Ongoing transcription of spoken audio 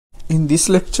In this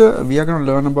lecture, we are going to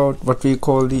learn about what we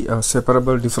call the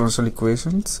separable differential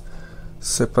equations.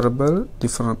 Separable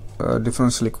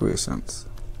differential equations.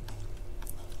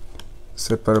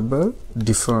 Separable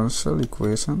differential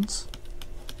equations.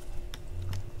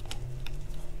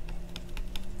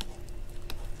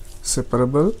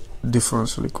 Separable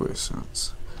differential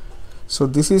equations. So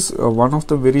this is one of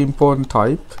the very important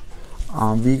type.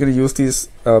 We're going to use this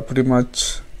pretty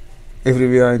much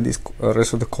everywhere in this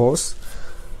rest of the course.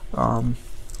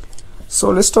 So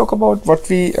let's talk about what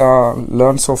we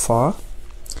learned so far.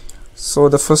 So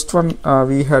the first one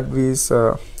we had was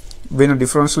when a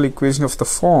differential equation of the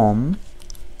form,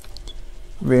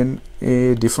 when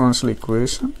a differential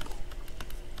equation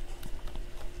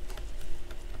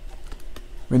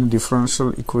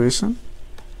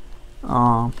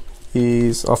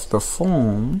is of the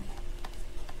form,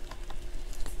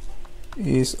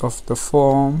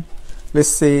 let's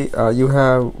say you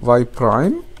have y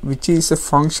prime, which is a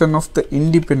function of the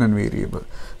independent variable.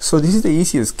 So this is the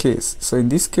easiest case. So in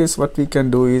this case, what we can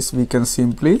do is we can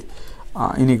simply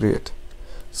integrate.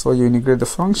 So you integrate the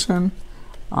function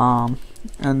and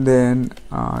then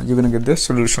you're going to get the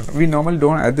solution. We normally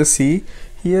don't add the c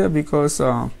here because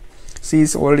c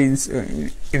is already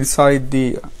inside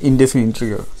the indefinite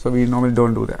integral, so we normally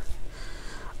don't do that.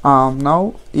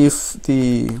 Now if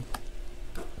the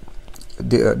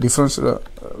differential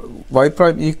y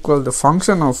prime equal the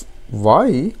function of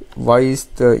y is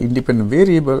the independent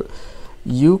variable,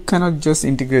 you cannot just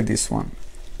integrate this one.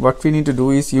 What we need to do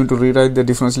is you need to rewrite the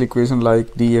differential equation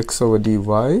like dx over dy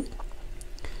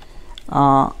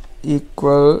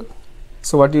equal,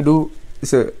 so what you do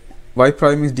is y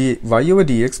prime is y over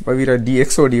dx, but we write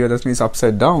dx over dy, that means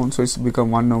upside down, so it's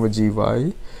become 1 over gy.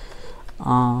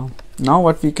 Now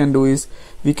what we can do is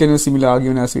we can use similar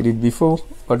argument as we did before,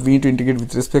 but we need to integrate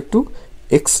with respect to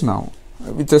x now,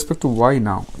 with respect to y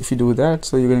now. If you do that,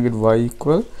 so you're going to get y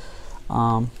equal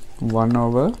 1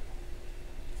 over,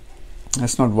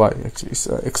 that's not y actually, it's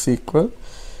x equal,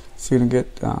 so you're going to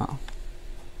get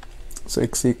so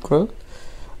x equal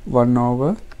 1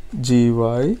 over gy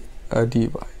dy.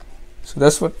 So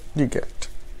that's what you get.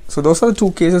 So those are the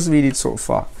two cases we did so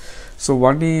far. So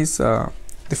one is the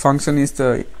function is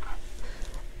the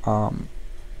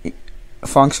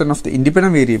function of the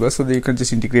independent variable, so that you can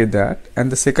just integrate that,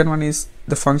 and the second one is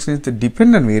the function is the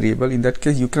dependent variable. In that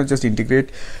case, you cannot just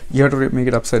integrate, you have to make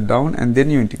it upside down and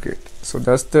then you integrate. So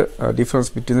that's the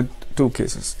difference between the two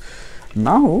cases.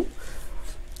 Now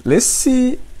let's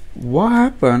see what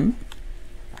happened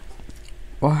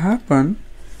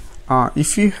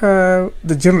if you have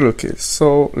the general case.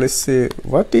 So let's say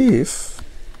what if,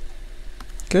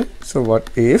 okay, so what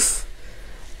if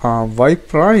y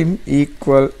prime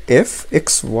equal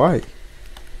fxy.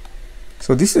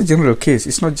 So this is a general case,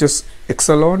 it's not just x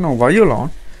alone or y alone.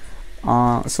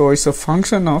 So it's a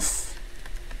function of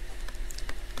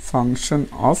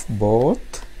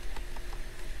both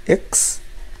x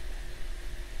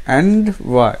and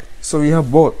y. So we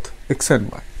have both x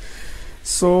and y.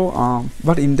 So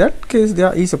but in that case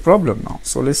there is a problem now.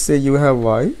 So let's say you have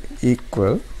y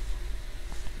equal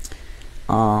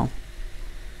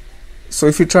so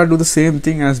if you try to do the same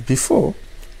thing as before,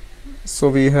 so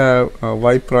we have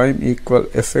y prime equal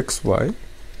fxy.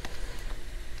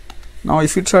 Now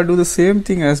if you try to do the same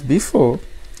thing as before,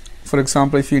 for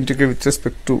example, if you integrate with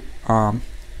respect to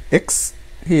x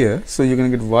here, so you're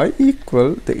going to get y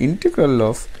equal the integral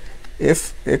of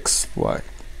fxy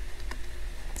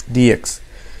dx.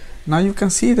 Now you can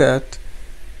see that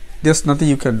there's nothing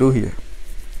you can do here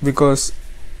because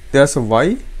there's a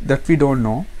y that we don't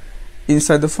know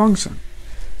inside the function,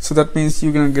 so that means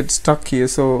you're going to get stuck here.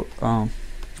 So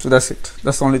so that's it,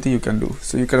 that's the only thing you can do.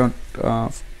 So you cannot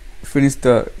finish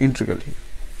the integral here.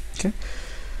 Okay,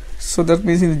 so that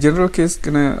means in the general case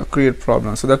gonna create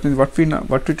problems. So that means what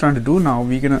we're trying to do now,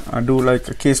 we're gonna do like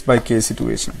a case by case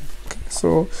situation. Okay.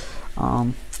 So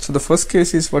so the first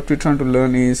case is what we're trying to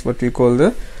learn is what we call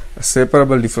the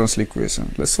separable differential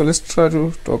equation. So let's try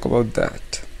to talk about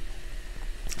that.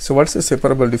 So what's a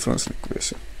separable differential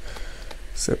equation?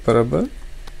 Separable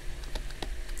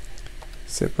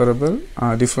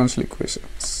differential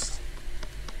equations.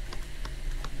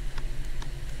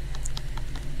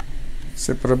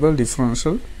 Separable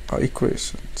differential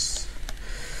equations.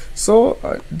 So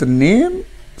the name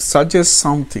suggests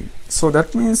something. So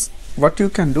that means what you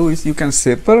can do is you can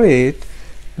separate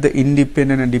the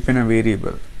independent and dependent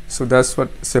variable. So that's what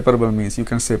separable means. You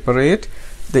can separate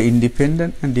the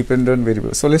independent and dependent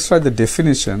variable. So let's try the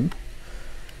definition.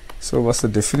 So what's the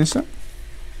definition?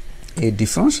 A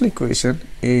differential equation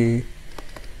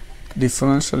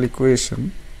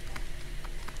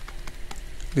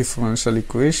differential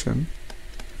equation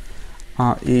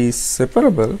is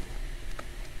separable.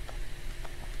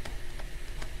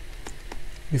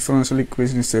 Differential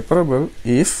equation is separable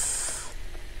if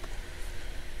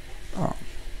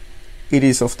it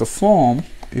is of the form,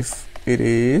 if it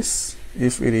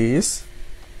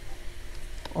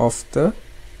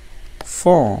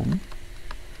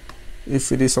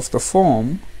is of the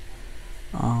form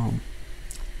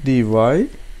dy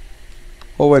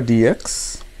over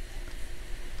dx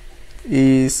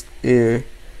is a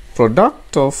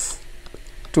product of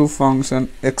two functions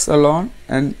x alone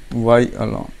and y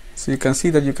alone. So you can see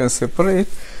that you can separate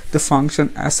the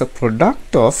function as a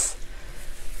product of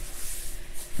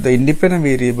the independent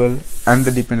variable and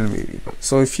the dependent variable.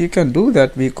 So if you can do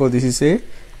that, we call this is a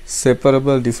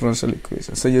separable differential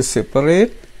equation. So you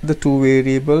separate the two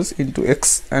variables into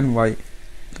x and y.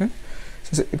 Okay,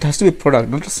 so it has to be a product,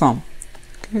 not a sum.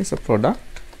 Okay, it's a product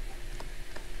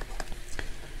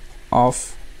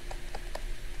of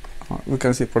we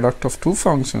can say product of two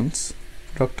functions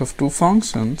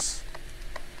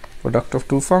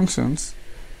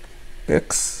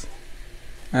x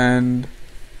and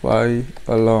y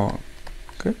alone.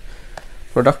 Okay,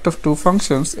 product of two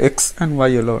functions x and y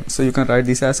alone. So you can write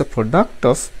this as a product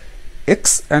of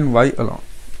x and y alone.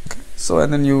 Okay, so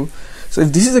and then so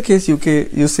if this is the case,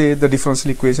 you say the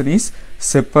differential equation is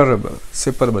separable.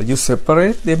 You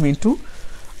separate them into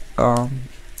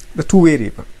the two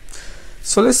variable.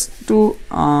 So let's do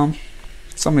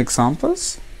some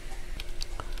examples.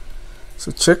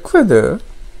 So check whether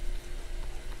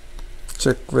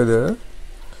the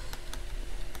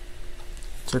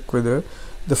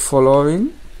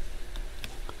following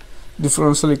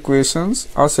differential equations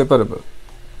are separable.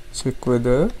 Check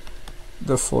whether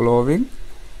the following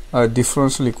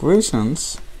differential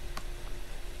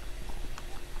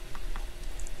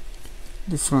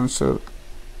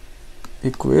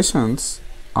equations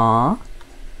are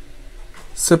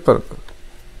separable.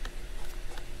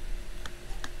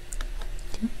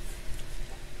 Okay.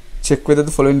 Check whether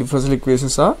the following differential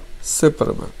equations are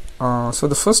separable. So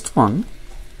the first one,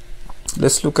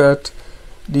 let's look at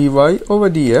dy over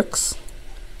dx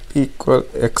equal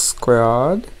x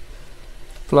squared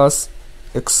plus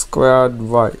x squared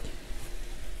y.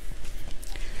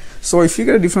 So if you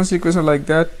get a differential equation like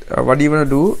that, what do you want to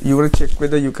do? You want to check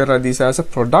whether you can write this as a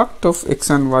product of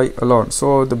x and y alone.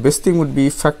 So the best thing would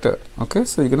be factor. Okay,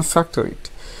 so you're going to factor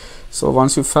it. So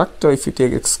once you factor, if you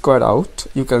take x squared out,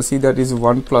 you can see that is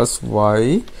 1 plus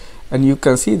y, and you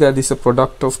can see that is a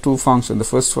product of two functions. The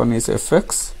first one is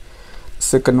fx,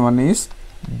 second one is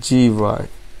gy.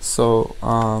 So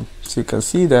so you can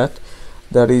see that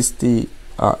is the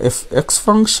fx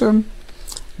function,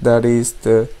 that is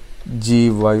the gy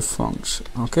function.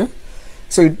 Okay,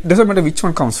 so it doesn't matter which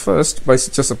one comes first, but it's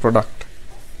just a product.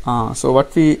 So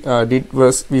what we did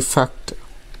was we factor.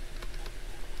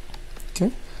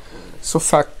 Okay, so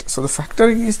the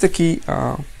factoring is the key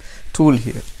tool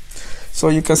here. So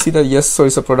you can see that yes, so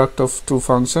it's a product of two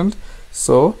functions,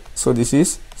 so this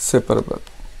is separable.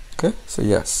 Okay, so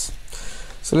yes.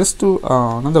 So let's do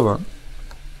another one.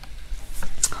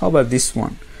 How about this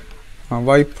one?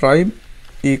 Y prime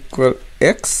equal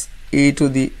x e to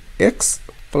the x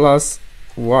plus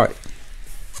y.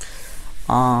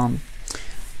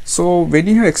 So when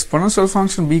you have exponential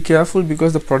function, be careful,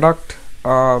 because the product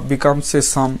becomes a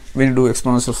sum when you do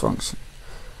exponential function.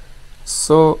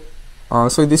 So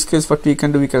in this case, what we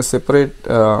can do, we can separate,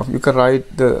 you can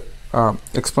write the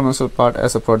exponential part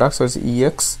as a product, so it's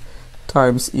ex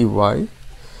times ey.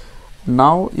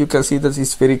 Now you can see that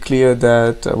it's very clear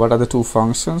that what are the two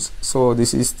functions. So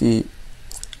this is the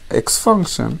x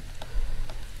function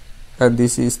and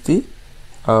this is the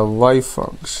y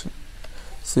function.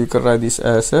 So you can write this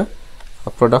as a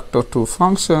product of two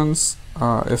functions,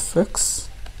 fx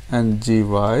and gy.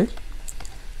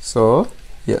 So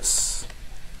yes.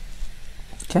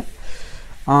 Okay,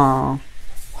 how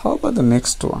about the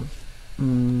next one?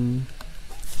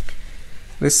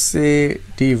 Let's say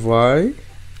dy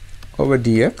over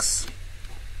dx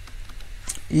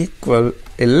equal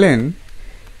ln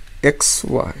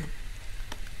xy.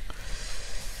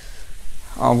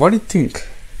 What do you think?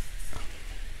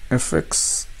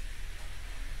 Fx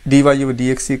dy over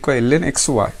dx equal ln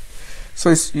xy. So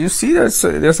you see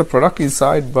that there's a product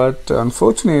inside, but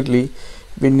unfortunately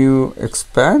when you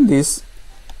expand this,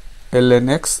 ln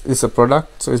x is a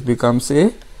product, so it becomes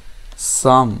a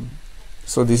sum.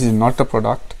 So this is not a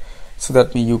product. So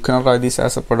that means you cannot write this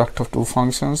as a product of two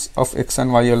functions of x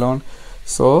and y alone.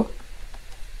 So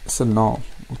no.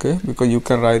 Okay, because you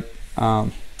can write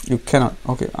you cannot.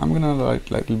 Okay, I'm gonna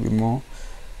write like a little bit more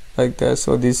like that.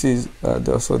 So this is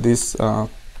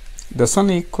doesn't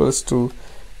equals to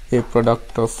a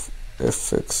product of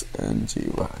fx and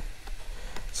gy.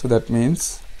 So that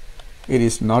means it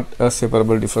is not a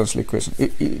separable differential equation.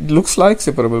 It looks like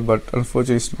separable, but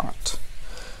unfortunately it's not.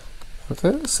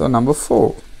 Okay, so number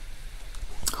 4.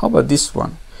 How about this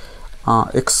one?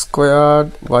 X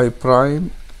squared y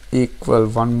prime equal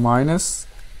 1 minus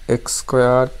x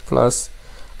squared plus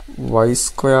y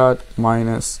squared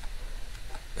minus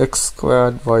x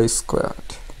squared y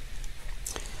squared.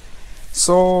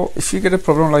 So if you get a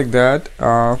problem like that,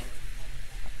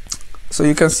 so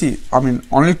you can see, I mean,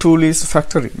 only tool is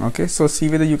factoring. Okay, so see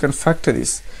whether you can factor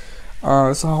this.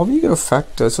 So how are you going to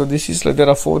factor? So this is like, there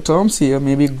are 4 terms here,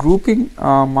 maybe grouping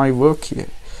my work here.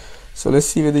 So let's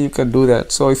see whether you can do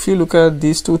that. So if you look at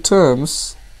these 2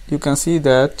 terms, you can see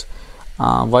that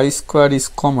y squared is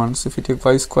common. So if you take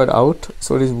y squared out,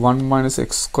 so it is 1 minus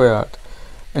x squared,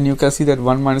 and you can see that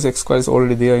 1 minus x squared is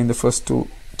already there in the first 2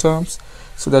 terms.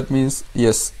 So that means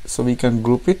yes, so we can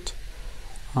group it.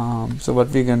 So what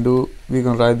we can do, we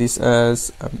can write this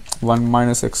as 1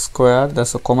 minus x squared,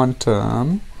 that's a common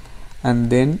term, and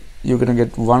then you're going to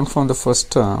get 1 from the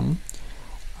first term,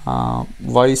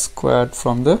 y squared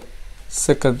from the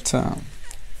second term.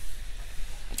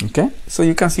 Okay, so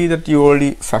you can see that you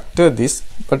already factored this,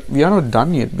 but we are not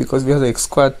done yet because we have the x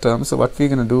squared term. So what we're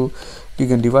going to do, we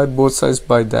can divide both sides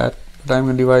by that, but I'm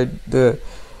going to divide the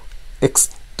x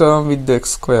term with the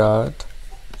x squared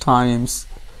times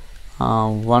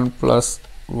 1 plus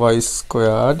y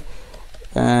squared,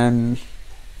 and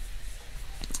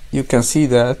you can see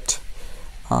that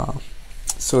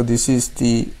so this is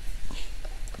the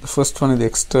first one is the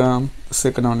x term, the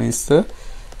second one is the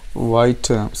y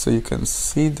term. So you can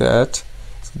see that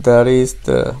that is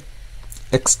the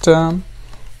x term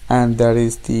and that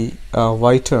is the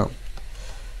y term.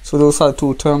 So those are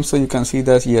 2 terms. So you can see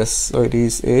that yes, so it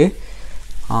is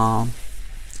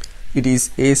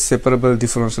a separable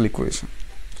differential equation.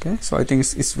 Okay, so I think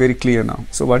it's very clear now.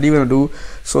 So what you're going to do,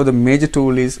 so the major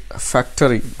tool is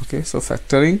factoring. Okay, so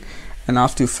factoring, and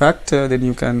after you factor, then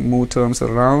you can move terms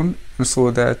around and so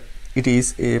that it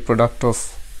is a product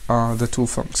of the 2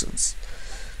 functions.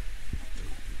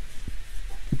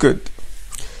 Good.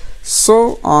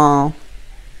 So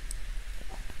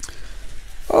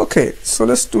okay, so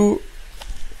let's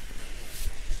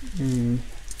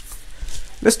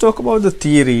talk about the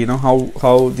theory, you know,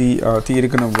 how the theory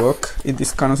gonna work in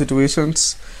this kind of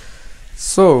situations.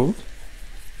 So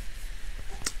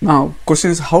now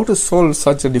question is how to solve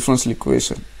such a differential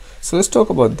equation. So let's talk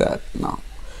about that now.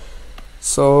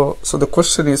 So the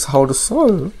question is how to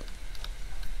solve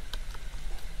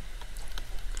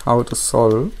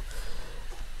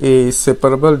a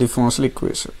separable differential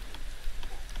equation.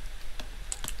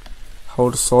 How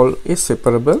to solve a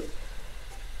separable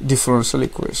differential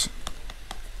equation.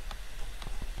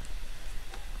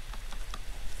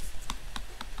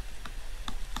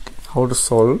 How to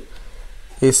solve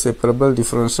a separable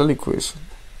differential equation.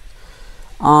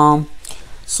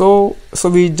 So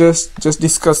we just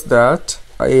discussed that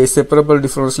a separable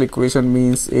differential equation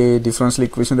means a differential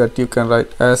equation that you can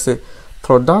write as a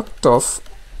product of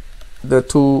the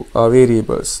 2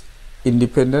 variables,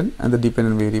 independent and the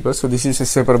dependent variables. So this is a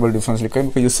separable differential equation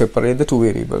because you separate the 2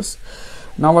 variables.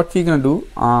 Now what we're going to do,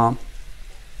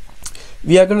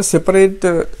 we are going to separate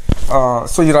the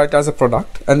so you write as a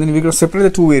product, and then we're going to separate the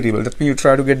 2 variables. That means you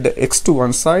try to get the x to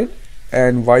one side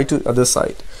and y to the other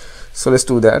side. So let's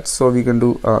do that. So we can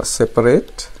do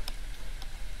separate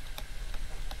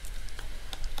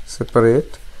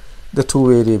the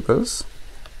 2 variables.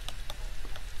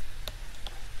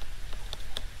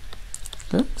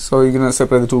 Okay, so you're going to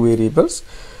separate the 2 variables.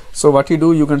 So what you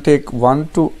do, you can take y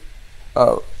to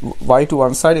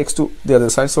one side, x to the other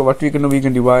side. So what we can do, we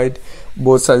can divide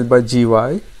both sides by gy.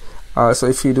 So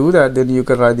if you do that, then you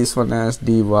can write this one as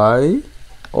dy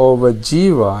over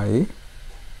gy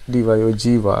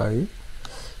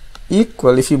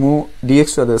equal, if you move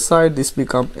dx to the other side, this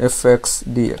becomes fx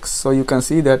dx. So you can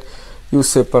see that you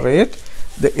separate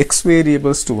the x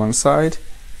variables to one side,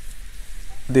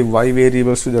 the y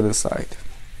variables to the other side.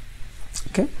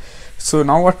 Okay, so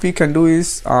now what we can do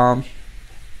is so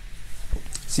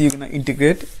you're going to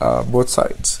integrate both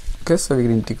sides. Okay, so we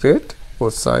can integrate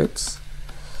both sides.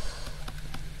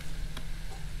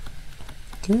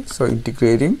 Okay, so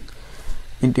integrating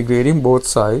both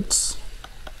sides.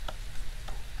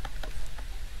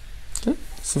 Okay,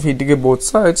 so if you integrate both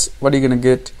sides, what are you going to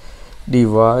get? Dy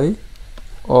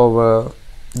over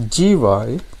gy,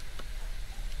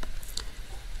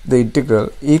 the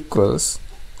integral equals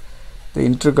the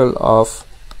integral of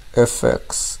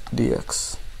fx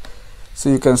dx. So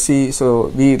you can see, so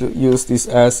we use this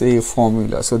as a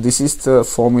formula. So this is the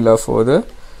formula for the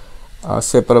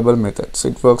separable method. So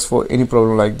it works for any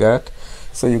problem like that.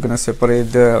 So you're going to separate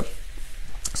the,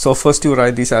 so first you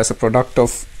write this as a product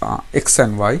of x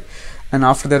and y, and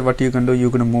after that what you can do, you're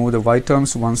going to move the y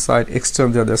terms to one side, x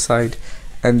terms the other side,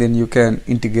 and then you can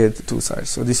integrate the two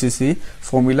sides. So this is the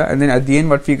formula, and then at the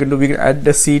end what we can do, we can add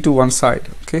the c to one side.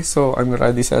 Okay, so I'm going to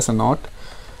write this as a note.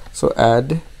 So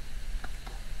add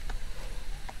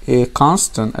a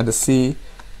constant at the c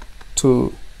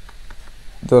to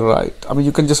the right. I mean,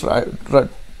 you can just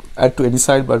add to any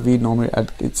side, but we normally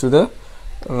add it to the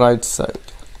right side.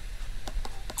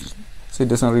 So it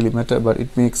doesn't really matter, but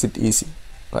it makes it easy,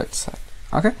 right side.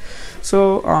 Okay,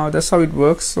 so that's how it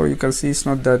works. So you can see it's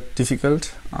not that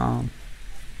difficult.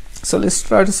 So let's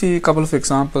try to see a couple of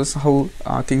examples how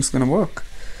things gonna work.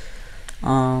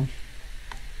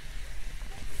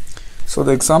 So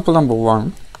the example number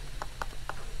 1.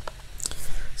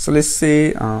 So let's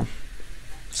say,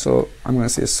 so I'm going to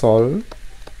say solve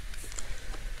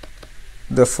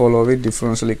the following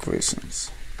differential equations.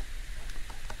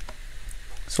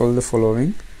 Solve the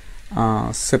following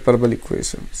separable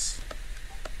equations.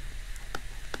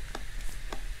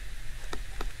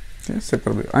 Okay,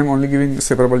 separable. I'm only giving the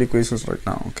separable equations right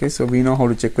now. Okay, so we know how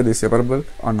to check whether it's separable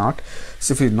or not.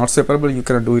 So if it's not separable, you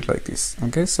cannot do it like this.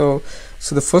 Okay, so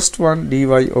the first one, dy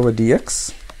over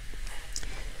dx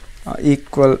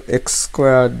equal x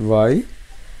squared y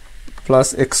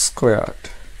plus x squared.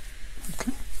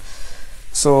 Okay,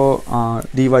 so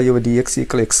dy over dx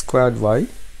equal x squared y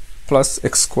plus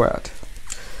x squared.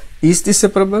 Is this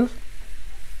separable?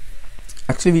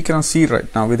 Actually, we cannot see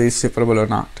right now whether it's separable or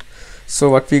not.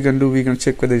 So what we can do, we can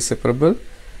check whether it's separable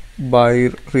by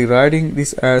rewriting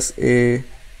this as a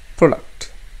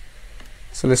product.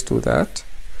 So let's do that.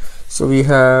 So we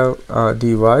have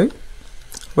dy over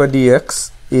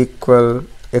dx equal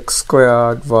x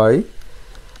squared y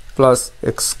plus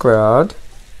x squared,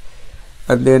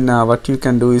 and then what you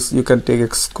can do is you can take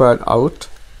x squared out,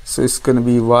 so it's going to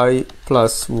be y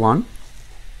plus 1.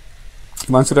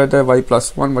 Once you write that y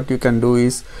plus 1, what you can do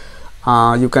is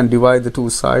you can divide the two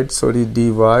sides. So the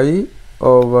dy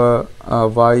over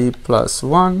y plus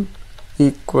 1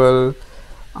 equal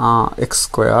x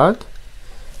squared.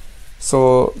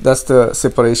 So that's the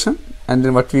separation, and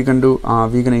then what we can do, we're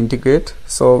going to integrate.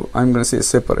 So I'm going to say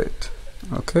separate.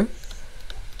 Okay,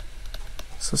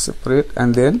 so separate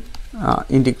and then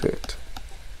integrate.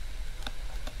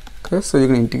 Okay, so you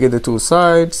can integrate the two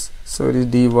sides. So it is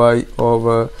dy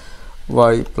over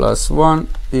y plus 1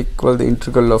 equal the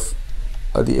integral of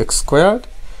the x squared,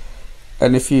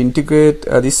 and if you integrate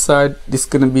this side, this is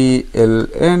going to be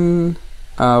ln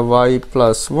y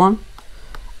plus 1,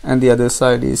 and the other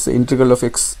side is the integral of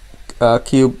x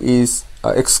cube is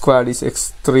x squared is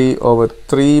x3 over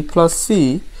 3 plus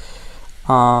c,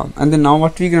 and then now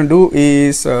what we're going to do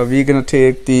is we're going to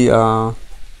take the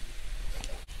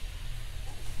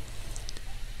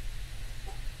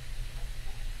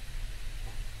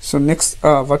so next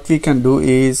what we can do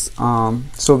is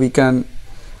so we can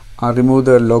remove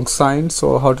the log sign.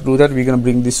 So how to do that, we're going to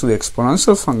bring this to the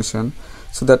exponential function.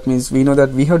 So that means we know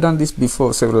that we have done this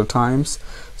before several times.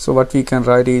 So what we can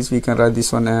write is, we can write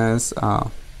this one as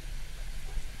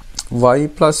y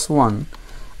plus 1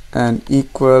 and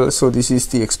equal, so this is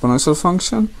the exponential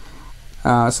function,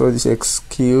 so this x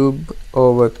cube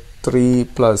over 3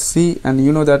 plus c, and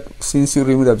you know that since you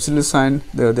remove the absolute sign,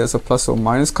 there's a plus or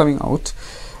minus coming out.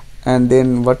 And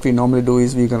then what we normally do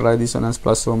is we can write this one as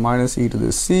plus or minus e to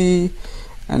the c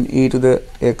and e to the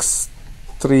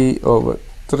x3 over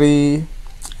 3,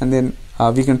 and then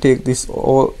we can take this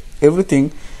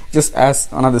everything just as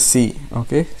another c.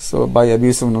 Okay, so by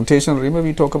abuse of notation, remember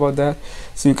we talk about that.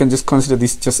 So you can just consider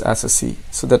this just as a c.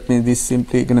 So that means this is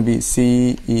simply going to be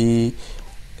c e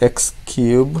x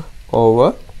cube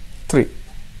over 3.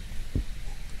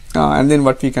 And then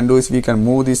what we can do is we can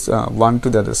move this 1 to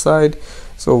the other side.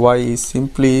 So y is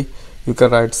simply, you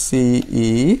can write c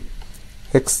e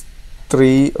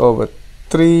x3 over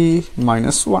 3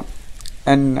 minus 1,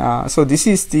 and so this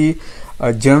is the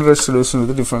general solution of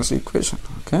the differential equation.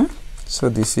 Okay, so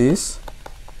this is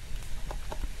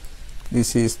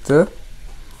the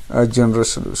general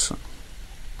solution.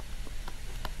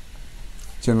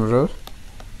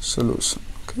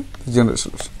 Okay, the general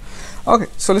solution. Okay,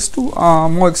 so let's do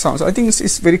more examples. I think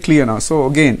it's very clear now. So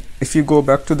again, if you go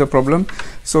back to the problem,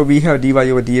 so we have dy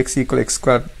over dx equal x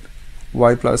squared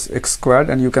y plus x squared,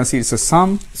 and you can see it's a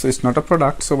sum, so it's not a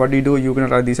product. So what do? You're going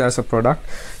to write this as a product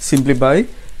simply by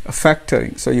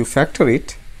factoring. So you factor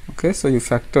it. Okay, so you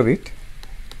factor it.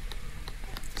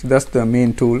 So that's the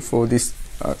main tool for this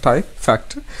type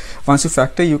factor. Once you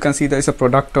factor, you can see there is a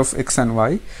product of x and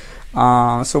y.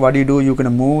 So what you do, you're going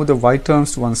to move the y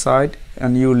terms to one side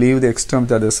and you leave the x term to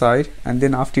the other side, and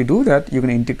then after you do that, you're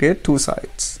going to integrate two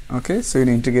sides. Okay, so you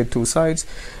can integrate two sides.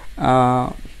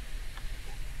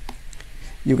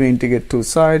 You can integrate two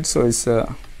sides, so it's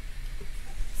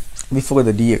before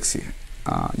the dx here,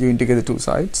 you integrate the two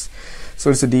sides, so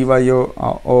it's a dy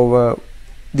over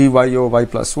y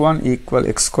plus 1 equal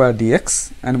x squared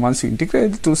dx. And once you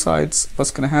integrate the two sides,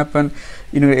 what's going to happen,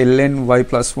 ln y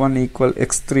plus 1 equal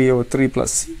x3 over 3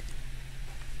 plus c.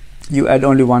 You add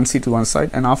only one c to one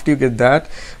side, and after you get that,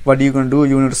 what are you going to do,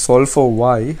 you need to solve for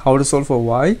y. How to solve for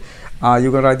y?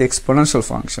 You're going to write the exponential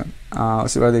function. So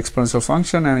you write the exponential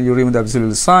function and you remove the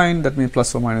auxiliary sign, that means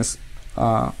plus or minus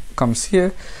comes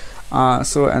here.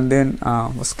 So and then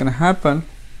what's going to happen,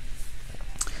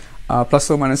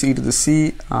 plus or minus e to the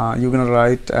c, you're going to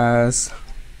write as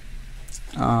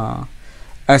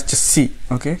just c,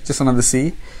 okay, just another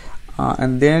c,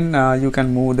 and then you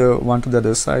can move the one to the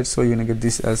other side, so you're going to get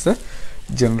this as a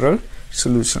general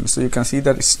solution. So you can see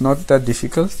that it's not that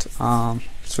difficult,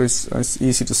 so it's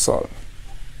easy to solve.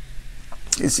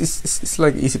 It's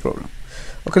like easy problem.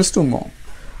 Okay, let's do more.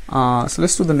 So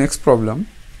let's do the next problem.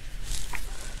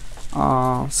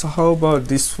 So how about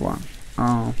this one?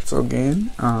 So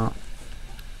again,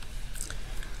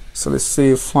 so let's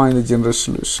say find the general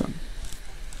solution.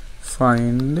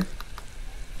 Find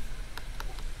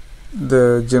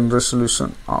the general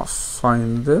solution of,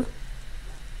 find the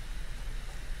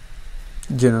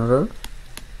general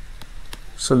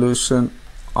solution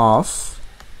of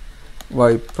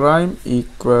y prime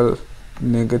equal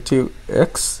negative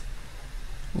x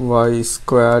y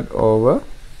squared over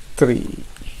 3.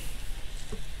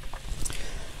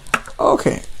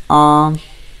 Okay,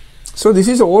 so this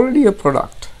is already a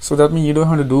product, so that means you don't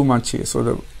have to do much here.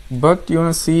 So but you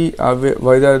want to see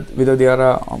whether there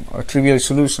are trivial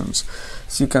solutions.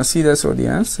 So you can see that. So the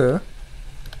answer,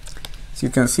 so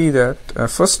you can see that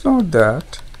first note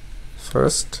that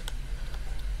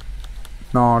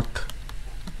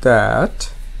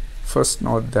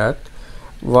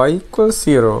y equals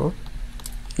 0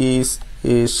 is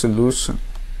a solution.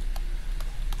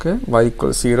 Okay, y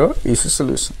equals 0 is a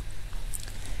solution,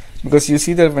 because you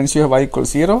see that once you have y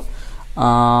equals 0,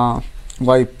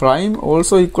 y prime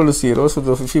also equal to 0.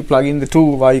 So if you plug in the two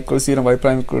y equals 0 and y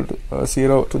prime equal to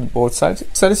 0 to both sides,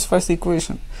 it satisfies the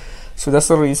equation. So that's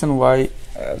the reason why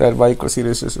that y equals 0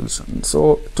 is a solution.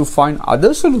 So to find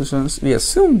other solutions, we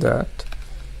assume that,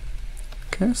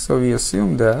 okay, so we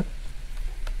assume that,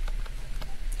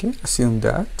 okay, assume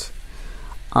that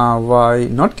y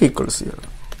not equal to 0.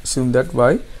 Assume that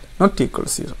y not equal to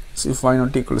 0. So if y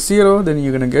not equal to 0, then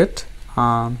you're going to get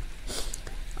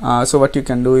so what you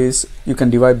can do is you can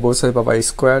divide both sides by y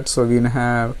squared. So we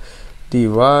have dy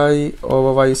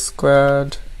over y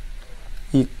squared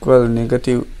equal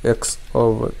negative x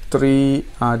over 3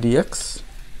 dx,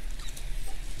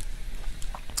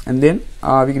 and then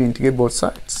we can integrate both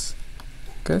sides.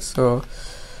 Okay, so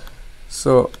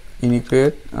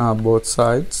integrate both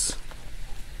sides.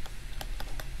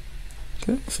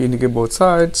 Okay, if you integrate both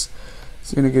sides,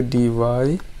 so you're going to get dy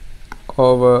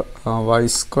over y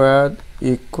squared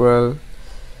equal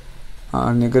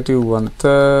negative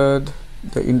 1/3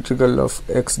 the integral of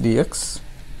x dx.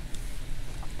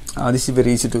 This is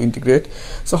very easy to integrate.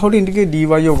 So how to integrate dy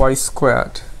over y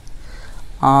squared?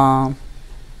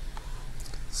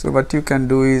 So what you can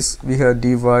do is, we have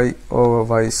dy over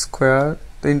y squared,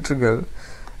 the integral,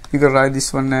 you can write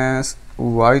this one as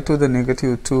y to the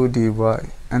negative 2 dy,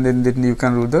 and then you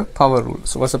can do the power rule.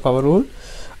 So what's the power rule?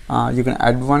 You can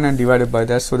add 1 and divide it by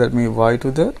that, so that means y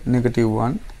to the negative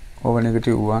 1 over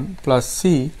negative 1 plus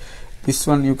c. This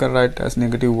one you can write as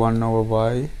negative 1 over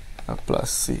y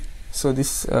plus c. So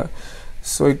this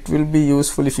so it will be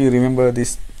useful if you remember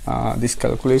this this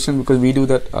calculation, because we do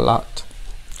that a lot.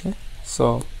 Okay,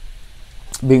 so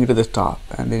bring it to the top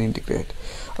and then integrate.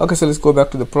 Okay, so let's go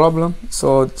back to the problem.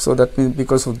 So that means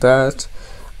because of that,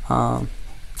 so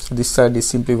this side is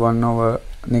simply 1 over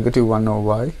negative 1 over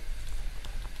y,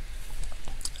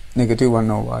 negative 1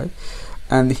 over y,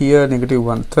 and here negative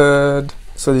 1/3.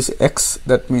 So this x,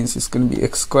 that means it's going to be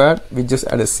x squared. We just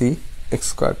add a c, x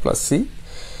squared plus c.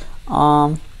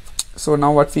 So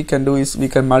now what we can do is we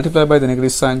can multiply by the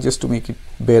negative sign just to make it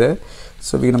better.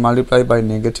 So we're going to multiply by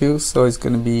negative, so it's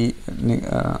going to be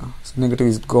so negative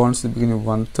is gone, so the beginning of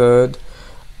 1/3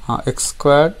 x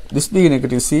squared. This being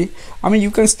negative c. I mean,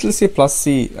 you can still say plus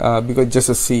c because just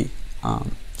a c.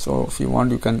 So if you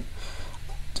want, you can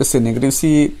just say negative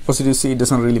c, positive c, it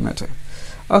doesn't really matter.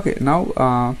 Okay,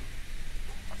 now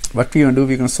what we're going to do,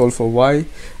 we're going to solve for y.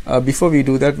 Before we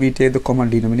do that, we take the common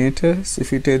denominator. So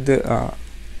if you take the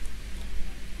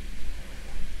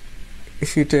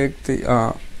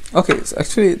okay, so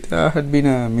actually there had been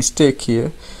a mistake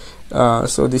here.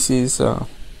 So this is so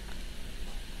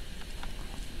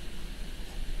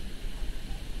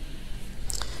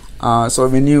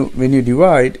when you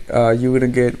divide, you're gonna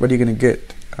get what you're gonna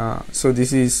get. So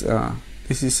this is a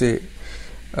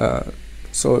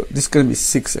so this is gonna be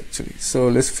 6 actually. So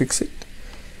let's fix it.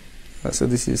 So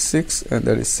this is 6 and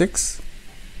that is 6.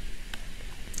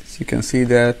 So you can see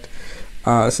that.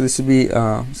 So this will be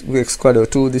x squared over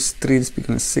 2. This 3 is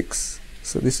becomes 6.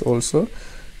 So this also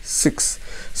 6.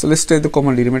 So let's take the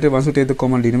common denominator. Once we take the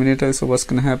common denominator, so what's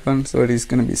gonna happen? So it is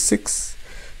gonna be 6.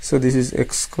 So this is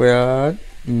x squared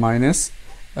minus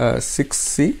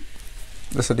 6c.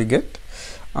 That's what you get.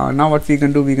 Now what we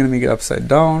can do, we're gonna make it upside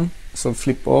down. So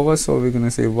flip over. So we're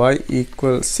gonna say y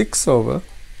equals 6 over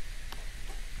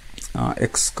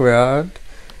x squared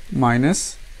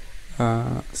minus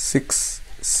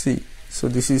 6c. So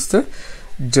this is the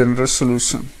general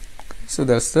solution. So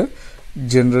that's the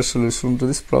general solution to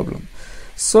this problem.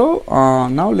 So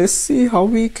now let's see how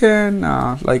we can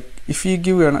like if you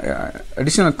give an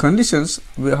additional conditions,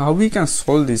 how we can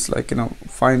solve this, like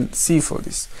find c for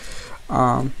this.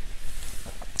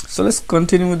 So let's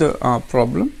continue the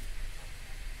problem.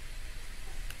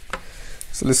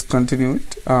 So let's continue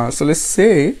it. So let's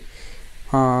say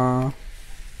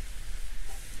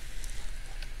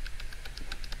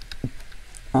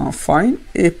find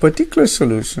a particular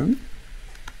solution.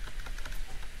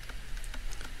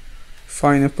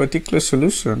 Find a particular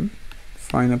solution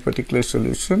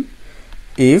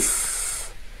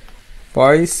if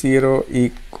y0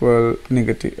 equal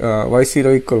negative,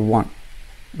 y0 equal 1.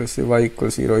 Let's say y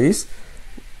equals 0 is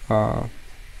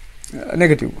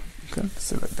negative 1. Okay,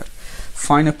 so like that.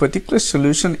 Find a particular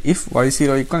solution if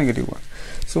y0 equal negative 1.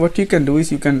 So what you can do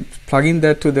is you can plug in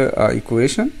that to the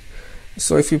equation.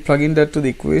 So if you plug in that to the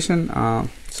equation,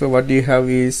 so what you have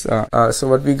is so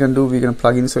what we can do, we can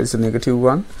plug in, so it's a negative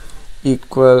 1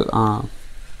 equal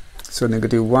so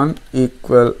negative 1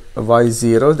 equal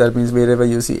y0. That means wherever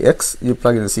you see x, you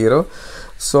plug in 0.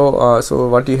 So so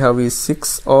what you have is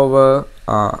 6 over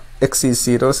x is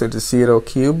 0, so it is 0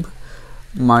 cube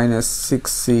minus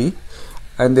 6c,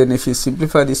 and then if you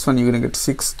simplify this one, you're going to get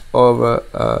 6 over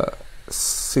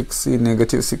 6c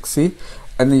negative 6c,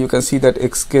 and then you can see that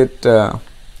x get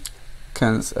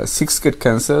 6 get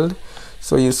cancelled,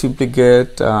 so you simply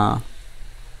get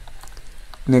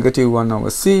negative 1 over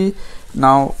c.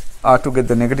 Now to get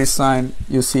the negative sign,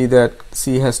 you see that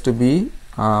c has to be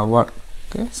 1.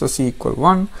 Okay, so c equal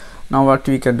 1. Now what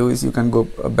we can do is you can go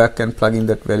back and plug in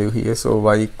that value here. So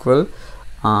y equal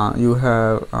you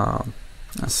have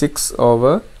 6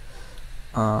 over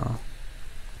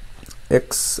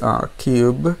x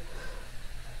cube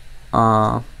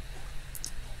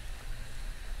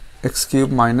x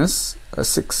cube minus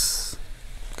 6.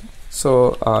 Okay.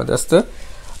 So that's the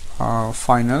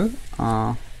final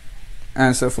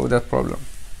answer for that problem.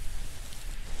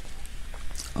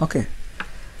 Okay,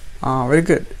 very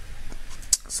good.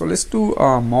 So let's do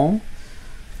more.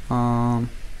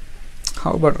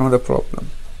 How about another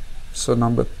problem? So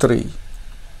number 3.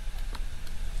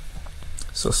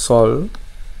 So solve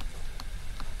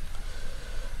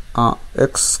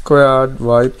x squared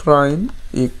y prime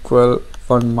equal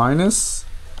 1 minus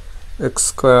x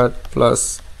squared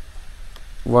plus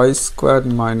y squared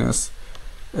minus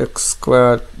x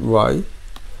squared y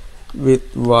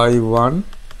with y1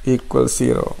 equals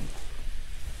 0.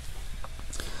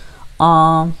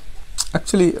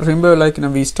 Actually remember, like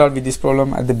we start with this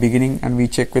problem at the beginning and we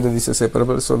check whether this is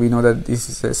separable, so we know that this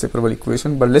is a separable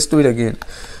equation, but let's do it again.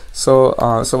 So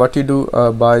so what you do,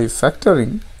 by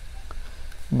factoring,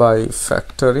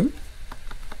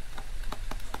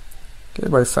 okay,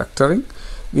 by factoring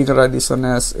we can write this one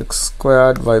as x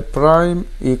squared y prime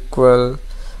equal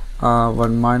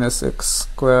 1 minus x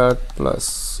squared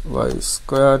plus y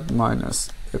squared minus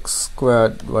x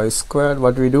squared y squared.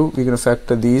 What we do, we're going to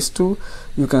factor these two.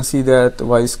 You can see that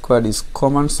y squared is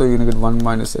common, so you're going to get 1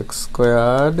 minus x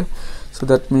squared. So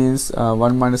that means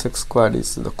 1 minus x squared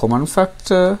is the common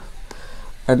factor,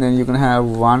 and then you can have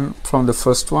 1 from the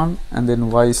first one and then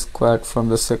y squared from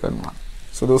the second one.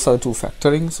 So those are two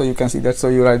factoring. So you can see that. So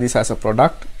you write this as a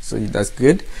product, so that's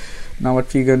good. Now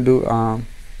what we can do,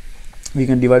 we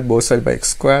can divide both sides by x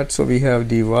squared. So we have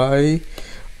dy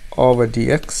over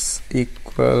dx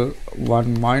equal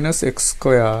 1 minus x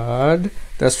squared,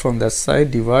 that's from that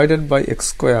side, divided by x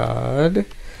squared,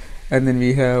 and then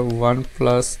we have 1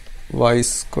 plus y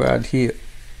squared here.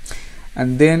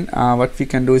 and then what we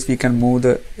can do is we can move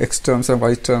the x terms and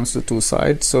y terms to two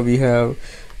sides. So we have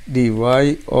dy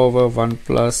over 1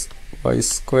 plus y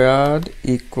squared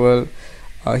equal,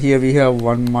 here we have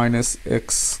 1 minus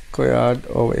x squared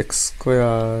over x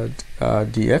squared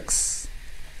dx.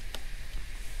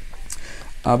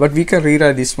 But we can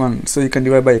rewrite this one, so you can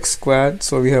divide by x squared,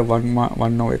 so we have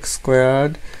 1 over x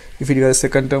squared. If you divide the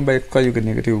second term by x squared, you get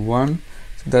 -1,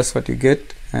 so that's what you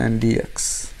get, and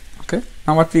dx. Okay,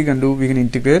 now what we can do, we can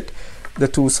integrate the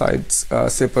two sides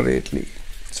separately.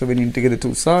 So we integrate the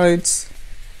two sides.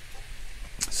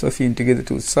 So if you integrate the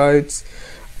two sides,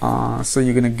 so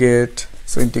you're gonna get,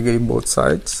 so integrating both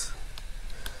sides,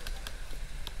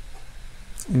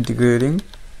 integrating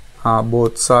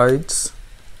both sides,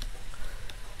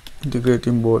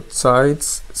 integrating both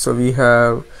sides. So we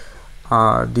have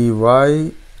dy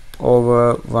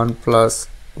over 1 plus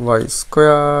y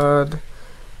squared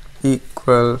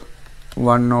equal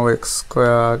 1 over x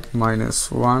squared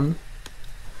minus 1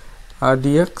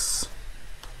 dx.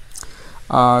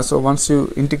 So once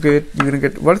you integrate, you're going to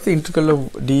get, what is the integral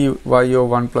of dy over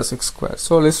 1 plus x squared?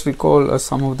 So let's recall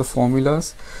some of the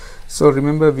formulas. So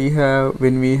remember, we have,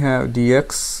 when we have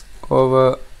dx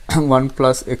over 1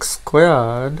 plus x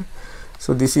squared,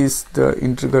 so this is the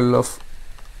integral of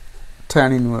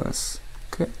tan inverse,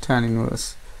 okay, tan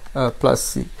inverse plus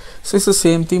c. So it's the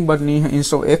same thing, but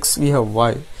instead of x we have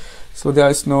y, so there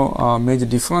is no major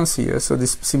difference here, so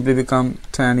this simply become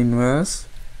tan inverse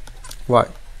y.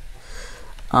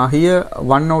 Here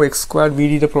 1 over x squared, we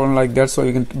did a problem like that, so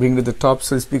you can bring to the top,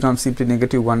 so this becomes simply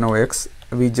 -1 over x.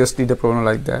 We just did a problem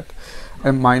like that.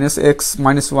 And minus x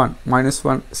minus 1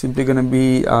 simply gonna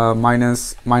be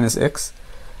minus x,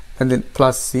 and then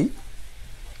plus c.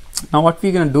 Now what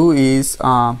we're gonna do is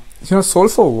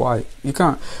solve for y. You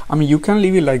can, you can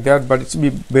leave it like that, but it would be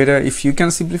better if you can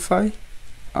simplify.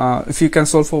 If you can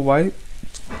solve for y,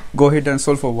 go ahead and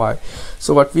solve for y.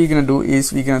 So what we're gonna do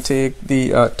is we're gonna take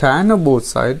the tan of both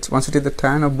sides. Once you take the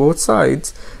tan of both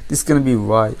sides, this is gonna be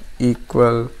y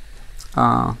equal,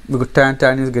 because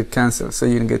tan is get cancelled, so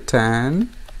you can get tan.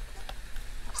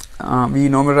 We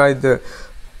numerize the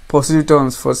positive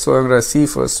terms first, so I'm gonna c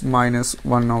first, minus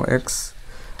 1 over x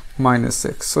minus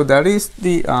x. So that is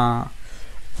the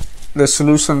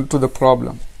solution to the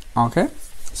problem. Okay,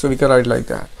 so we can write like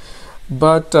that.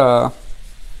 But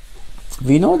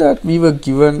we know that we were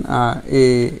given a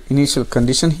initial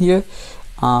condition here.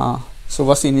 So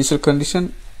what's the initial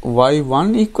condition?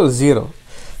 y1 equals 0.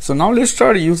 So now let's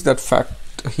try to use that fact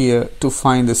here to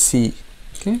find the c.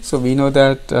 Okay, so we know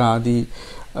that the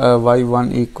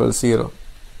y1 equals 0.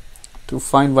 To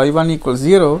find y1 equals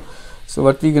 0, so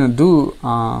what we're going to do,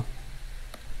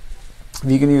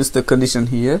 we can use the condition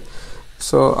here.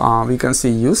 So we can see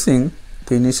using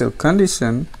the initial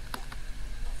condition,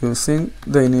 y1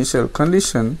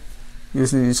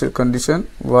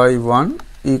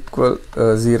 equal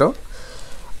 0.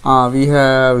 We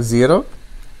have 0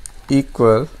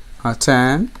 equal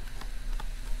tan.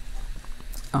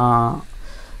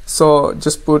 So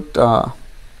just put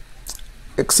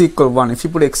x equal 1. If you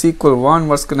put x equal 1,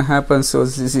 what's going to happen? So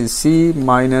this is c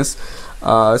minus,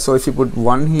 so if you put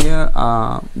 1 here,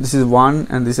 this is 1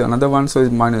 and this is another one, so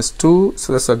it's minus 2.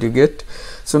 So that's what you get.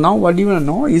 So now what you want to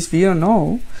know is, we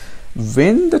know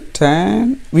when the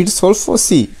tan, we solve for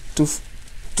c. To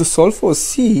solve for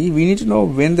c, we need to know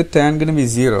when the tan going to be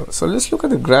 0. So let's look at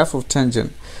the graph of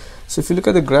tangent. So if you look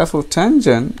at the graph of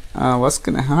tangent, what's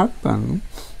going to happen?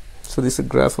 So this is a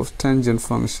graph of tangent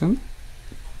function.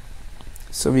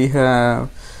 So we have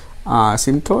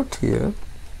asymptote here.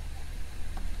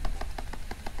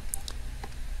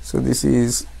 So this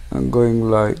is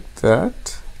going like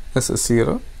that, that's a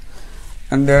 0.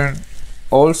 And then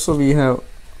also we have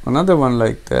another one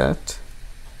like that.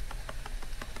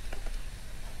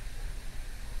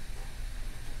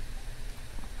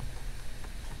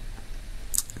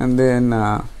 And then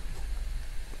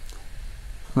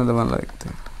another one like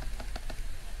that.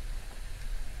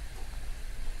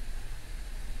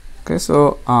 Okay,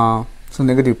 so so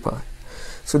negative pi.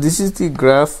 So this is the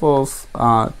graph of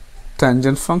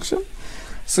tangent function.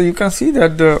 So you can see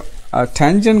that the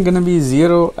tangent gonna be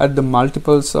 0 at the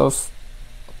multiples of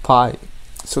pi.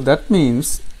 So that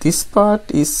means this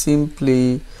part is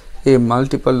simply a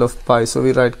multiple of pi. So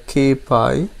we write k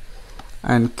pi,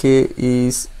 and k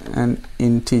is an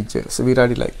integer. So we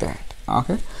write it like that.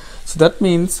 Okay, so that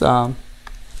means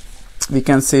we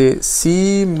can say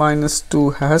c minus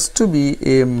 2 has to be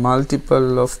a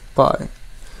multiple of pi,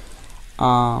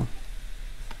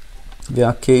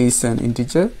 where k is an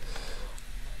integer.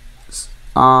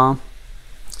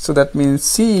 So that means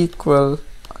c equal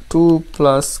 2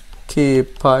 plus k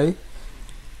pi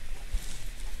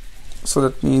So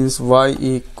that means y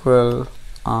equal,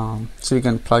 so we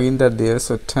can plug in that there.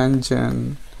 So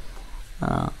tangent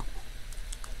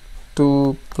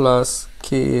 2 plus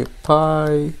k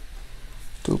pi,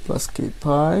 2 plus k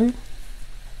pi,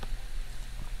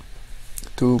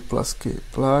 2 plus k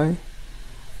pi,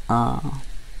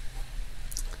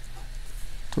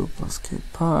 2 plus k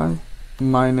pi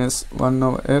minus 1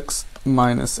 over x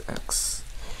minus x,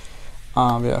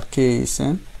 where k is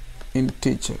an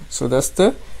integer. So that's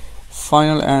the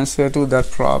final answer to that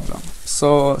problem.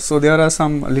 So there are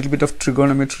some a little bit of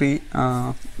trigonometry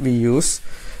we use,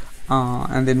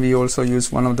 and then we also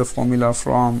use one of the formula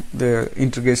from the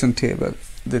integration table,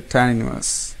 the tan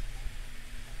inverse.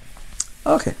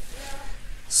 Okay,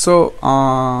 so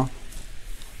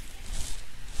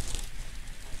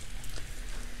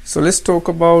so let's talk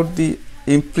about the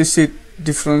implicit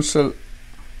differential,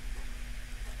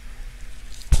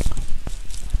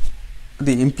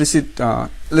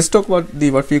 let's talk about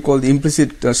the what we call the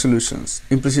implicit solutions.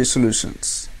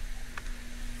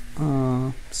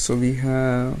 So we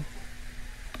have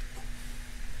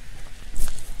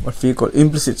what we call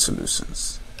implicit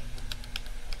solutions.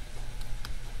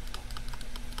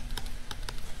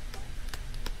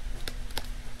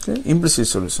 Okay, implicit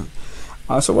solution.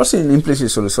 So what's an implicit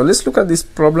solution? So let's look at this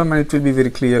problem and it will be very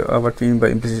clear what we mean by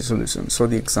implicit solution. So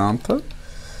the example,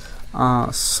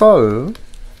 solve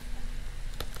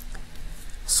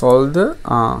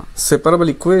the separable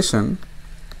equation.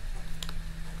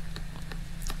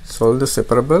 Solve the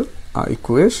separable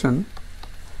equation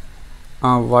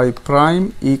y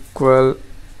prime equal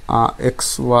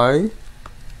xy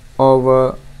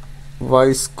over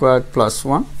y squared plus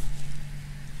 1.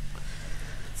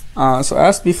 So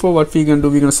as before, what we can do,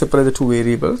 we're going to separate the two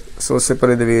variables. So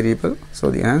separate the variable. So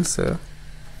the answer,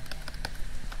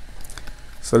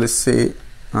 so let's say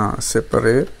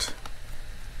separate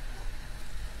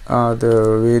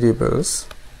the variables.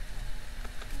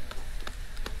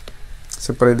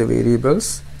 Separate the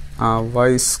variables.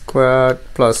 Y squared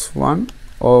plus 1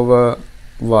 over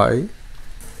y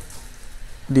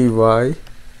dy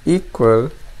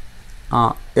equal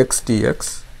x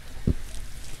dx.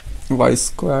 Y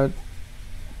squared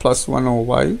plus 1 over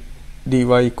y dy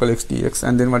equal x dx.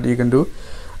 And then what you can do,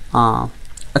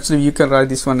 actually you can write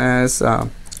this one as,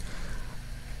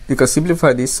 you can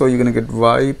simplify this, so you're going to get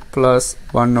y plus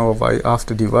 1 over y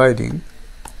after dividing,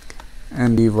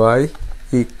 and dy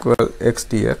equal x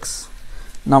dx.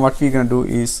 Now what we're going to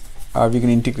do is we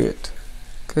can integrate.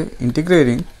 Okay,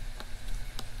 integrating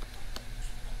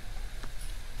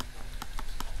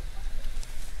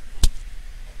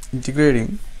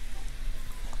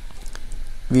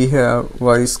we have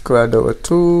y squared over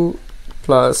 2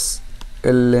 plus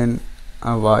ln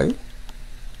y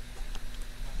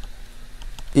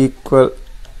equal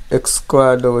x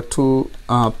squared over 2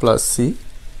 plus c.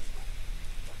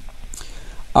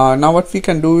 Now what we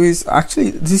can do is,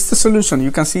 actually this is the solution.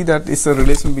 You can see that it's a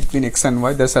relation between x and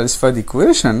y that satisfies the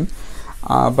equation,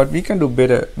 but we can do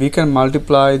better. We can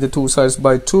multiply the two sides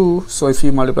by 2. So if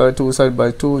you multiply two sides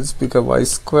by 2, it's become y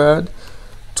squared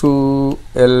 2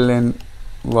 ln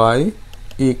y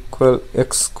equal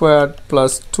x squared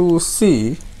plus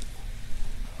 2c.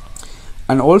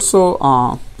 And also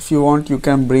if you want, you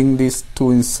can bring these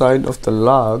 2 inside of the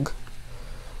log.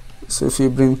 So if you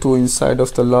bring 2 inside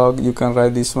of the log, you can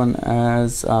write this one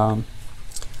as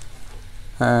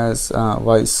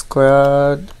y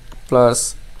squared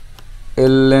plus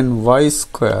ln y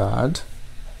squared.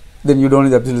 Then you don't need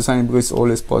the absolute sign because it's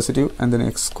always positive, and then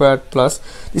x squared plus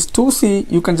this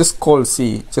 2c, you can just call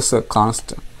c just a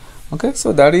constant. Okay,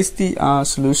 so that is the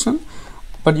solution.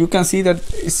 But you can see that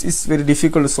it's very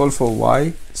difficult to solve for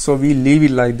y, so we leave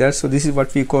it like that. So this is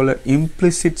what we call an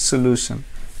implicit solution.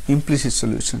 Implicit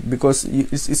solution, because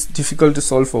it's difficult to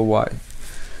solve for y.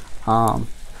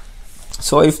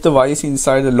 So if the y is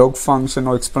inside the log function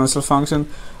or exponential function,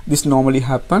 this normally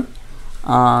happen.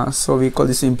 So we call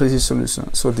this implicit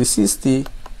solution. So this is the,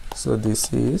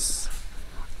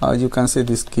 you can say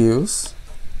this gives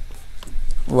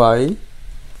y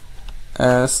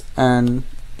as an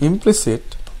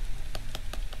implicit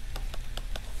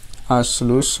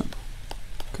solution.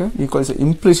 Okay, we call it an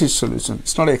implicit solution.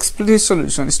 It's not an explicit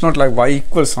solution. It's not like y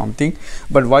equals something,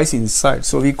 but y is inside.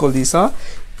 So we call these are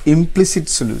implicit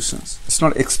solutions. It's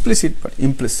not explicit but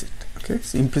implicit. Okay,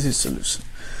 it's implicit solution.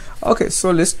 Okay,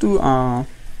 so let's do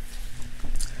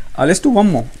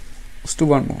one more.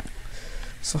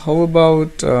 So how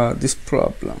about this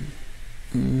problem?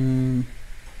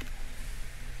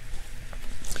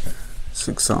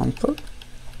 So example,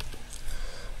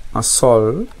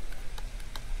 solve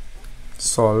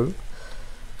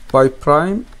y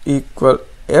prime equal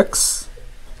x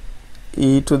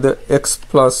e to the x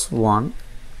plus 1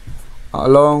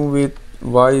 along with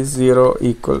y0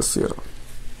 equals 0.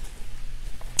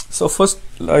 So first,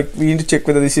 like, we need to check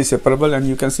whether this is separable, and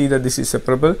you can see that this is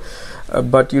separable,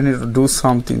 but you need to do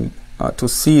something to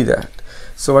see that.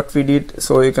 So what we did,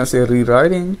 so you can say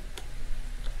rewriting,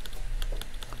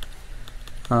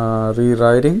 we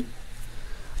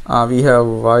have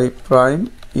y prime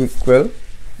equal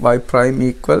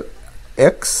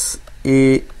x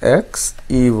e x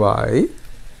e y.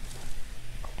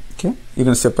 Okay, you're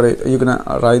gonna separate, you're gonna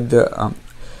write the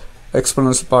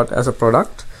exponential part as a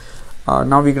product.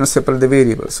 Now we're gonna separate the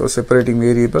variables. So separating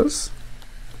variables,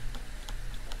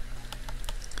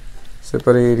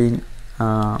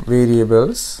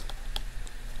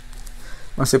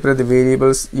 Once separate the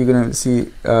variables, you're gonna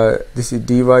see this is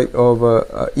dy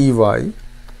over ey,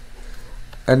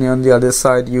 and on the other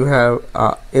side you have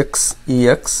x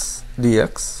ex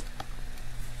dx.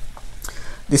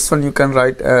 This one you can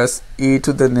write as e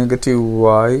to the negative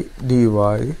y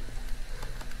dy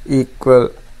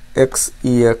equal x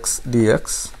ex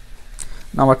dx.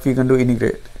 Now what we can do,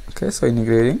 integrate. Okay, so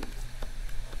integrating.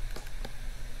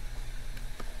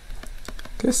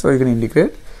 Okay, so you can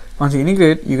integrate. Once you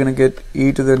integrate, you're going to get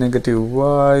e to the negative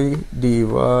y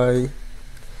dy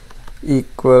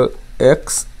equal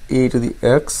x e to the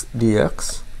x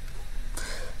dx.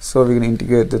 So we're going to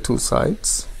integrate the two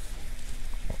sides.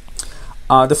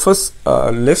 The first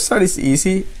left side is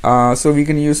easy, so we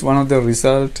can use one of the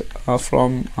result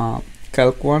from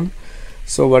calc 1.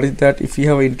 So what is that? If we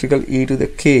have integral e to the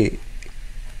k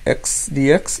x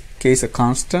dx, k is a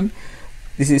constant,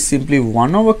 this is simply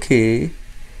 1 over k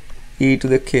e to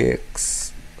the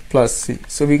kx plus c.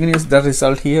 So we can use that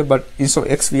result here, but instead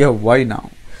of x we have y now.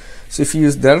 So if you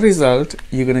use that result,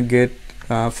 you're going to get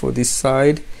for this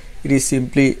side, it is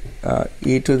simply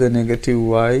e to the negative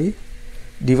y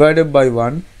divided by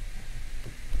 1,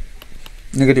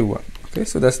 negative 1. Okay,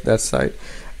 so that's that side.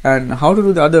 And how to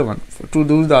do the other one? To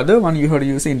do the other one, you have to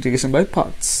use the integration by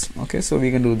parts. Okay, so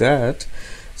we can do that.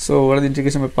 So what are the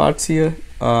integration by parts here?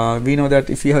 We know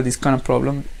that if you have this kind of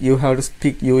problem, you have to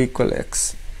pick u equal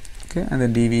x. Okay, and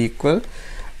then dv equal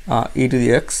e to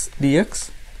the x dx.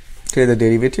 Take the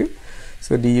derivative.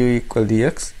 So du equal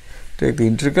dx. Take the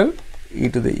integral e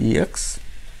to the ex.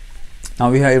 Now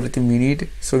we have everything we need,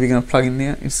 so we're gonna plug in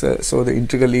there. So the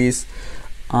integral is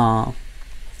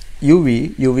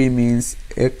uv means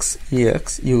x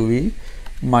ex uv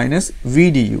minus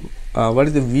v du. What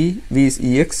is the v? V is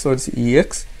ex, so it's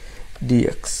ex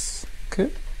dx.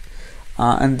 Okay,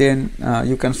 and then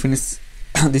you can finish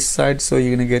this side, so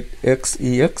you're gonna get x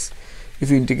ex.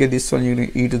 If you integrate this one, you're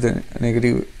gonna e to the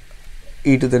negative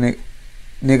e to the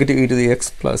negative e to the x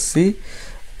plus c.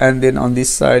 And then on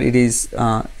this side it is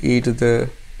e to the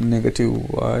negative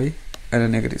y and a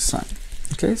negative sign.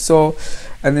 Okay, so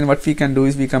and then what we can do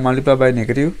is we can multiply by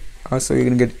negative, so you're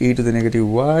going to get e to the negative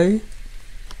y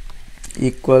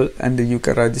equal, and then you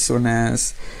can write this one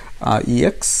as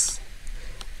ex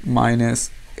minus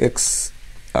x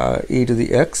e to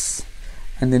the x,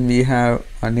 and then we have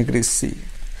a negative c.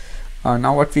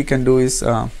 Now what we can do is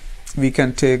we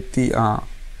can take the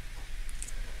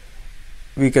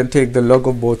log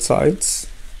of both sides.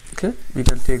 Okay, we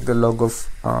can take the log of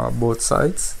both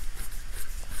sides.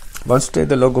 Once you take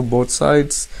the log of both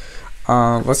sides,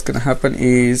 what's going to happen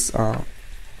is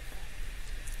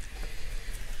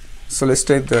so let's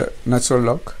take the natural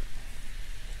log.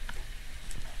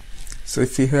 So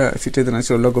if you take the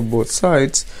natural log of both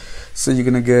sides, so you're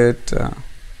going to get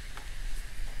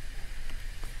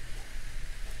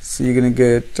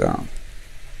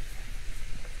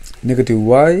negative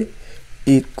y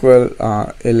equal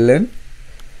ln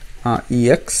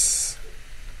ex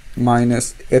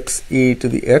minus x e to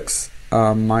the x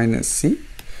minus c,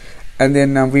 and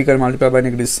then we can multiply by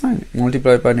negative sign.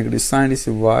 Multiply by negative sign is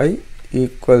y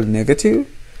equal negative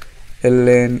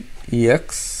ln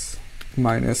ex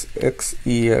minus x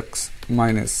ex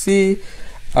minus c.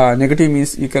 Negative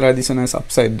means you can write this one as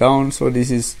upside down, so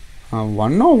this is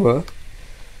 1 over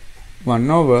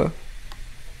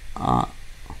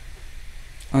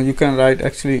you can write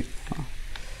actually,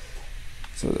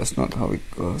 so that's not how it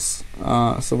goes.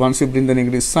 So once you bring the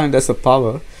negative sign, that's a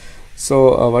power.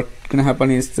 So what's gonna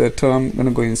happen is the term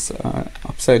gonna go in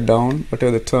upside down,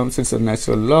 whatever the term, since it's a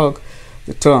natural log,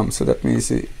 the term, so that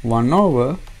means 1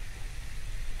 over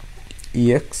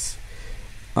ex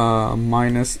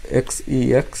minus x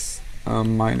ex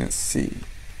minus c.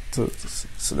 So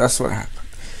that's what happened.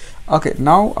 Okay,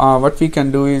 now what we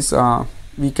can do is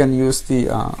we can use the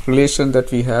relation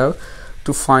that we have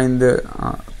to find the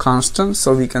constant.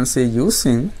 So we can say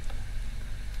using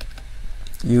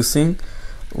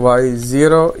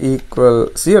y0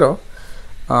 equal 0.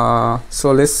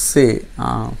 So let's say,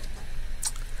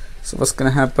 so what's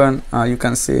gonna happen, you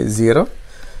can say 0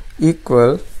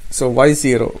 equal, so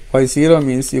y0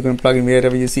 means you can plug in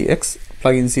wherever you see x,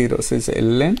 plug in 0, so it's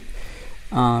ln,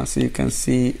 so you can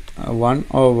see 1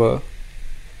 over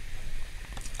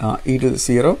e to the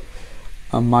 0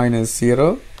 minus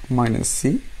 0 minus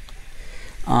c,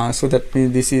 so that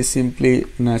means this is simply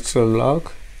natural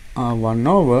log 1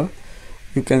 over,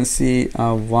 you can see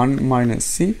 1 minus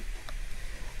c.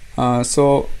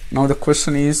 So now the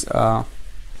question is,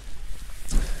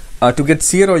 to get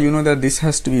 0, you know that this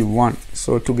has to be 1.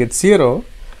 So to get 0,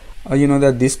 you know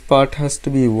that this part has to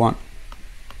be 1.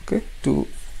 Okay.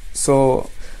 So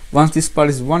once this part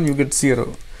is 1, you get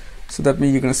 0. So that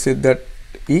means you're going to set that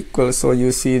equal. So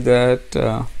you see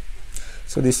that.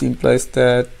 So this implies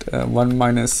that 1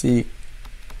 minus c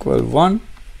equal 1.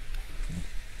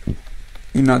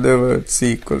 In other words,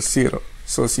 c equals 0.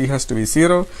 So c has to be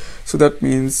 0. So that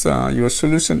means your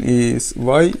solution is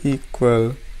y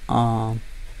equal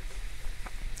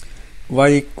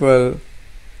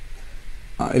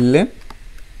ln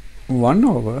 1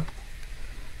 over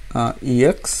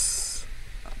ex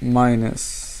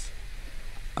minus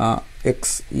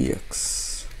x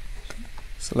ex. Okay.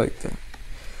 So like that.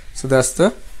 So that's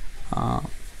the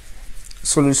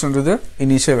solution to the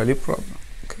initial value problem.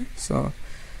 Okay.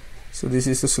 So this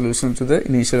is the solution to the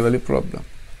initial value problem.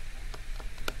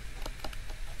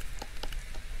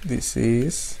 This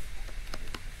is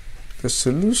the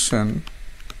solution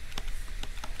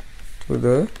to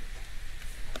the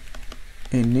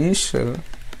initial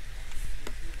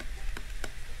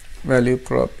value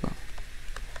problem.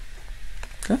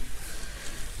 Okay,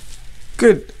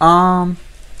 good.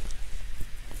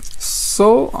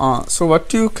 So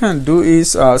what you can do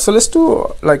is, so let's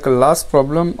do like a last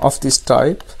problem of this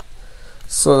type.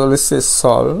 So let's say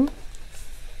solve,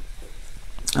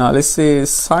 let's say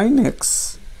sin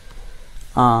x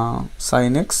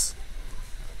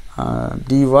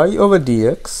dy over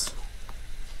dx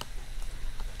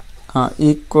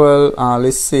equal,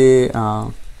 let's say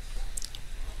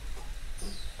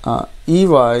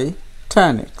ey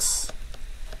tan x.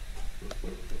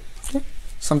 Okay,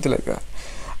 something like that.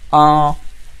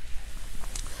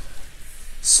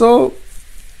 So,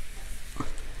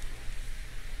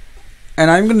 and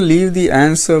I'm going to leave the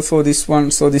answer for this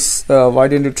one. So this, why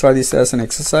don't you try this as an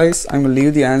exercise? I'm going to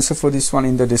leave the answer for this one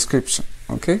in the description.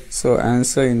 Okay, so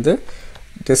answer in the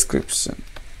description.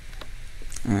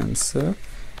 Answer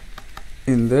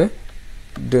in the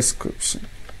description.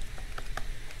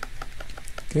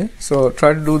 Okay, so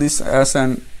try to do this as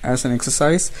an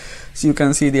exercise, so you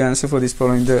can see the answer for this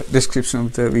problem in the description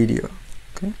of the video.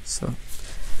 Okay, so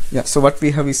yeah, so what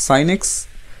we have is sin x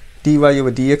dy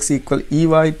over dx equal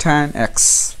ey tan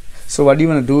x. So what you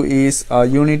want to do is,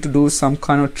 you need to do some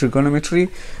kind of trigonometry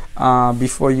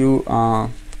before you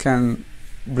can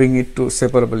bring it to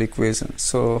separable equation.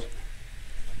 So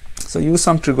use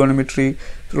some trigonometry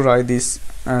to write this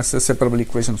as a separable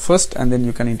equation first, and then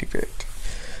you can integrate.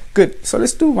 Good. So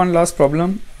let's do one last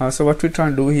problem. So what we try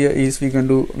and do here is we can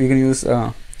do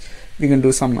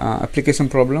some application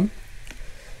problem.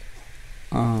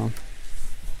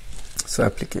 So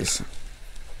application.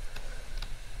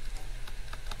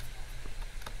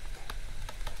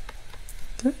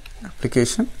 Okay,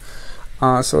 application.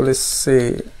 So let's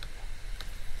say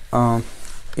a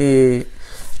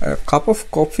cup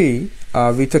of coffee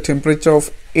with a temperature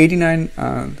of 89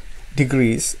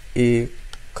 degrees. A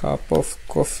cup of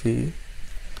coffee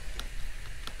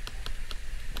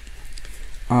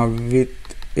with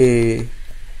a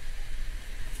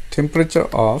temperature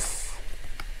of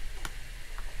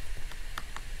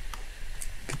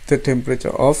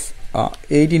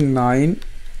 89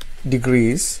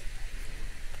 degrees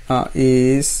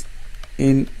is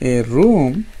in a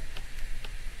room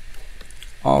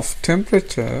of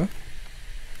temperature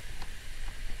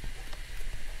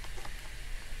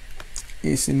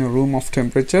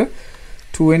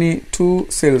 22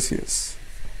 Celsius.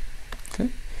 Okay.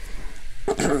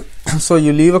 So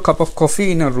you leave a cup of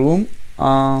coffee in a room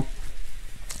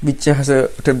which has a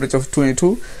temperature of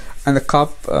 22, and the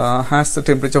cup has the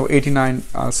temperature of 89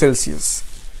 Celsius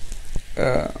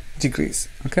degrees.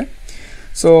 Okay,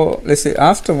 so let's say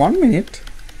after 1 minute,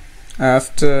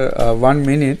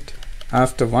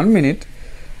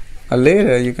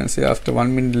 later, you can say after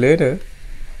 1 minute later,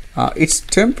 its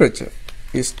temperature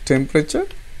is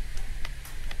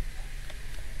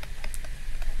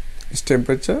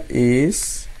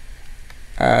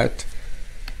at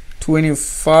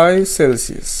 25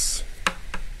 Celsius.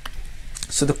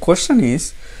 So the question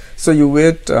is, so you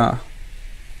wait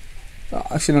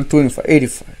actually not 25,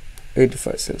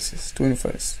 85 Celsius.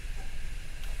 25 is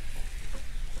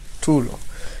too low.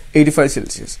 85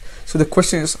 Celsius. So the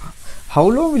question is, how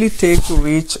long will it take to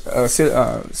reach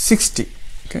 60?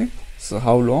 Okay, so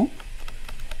how long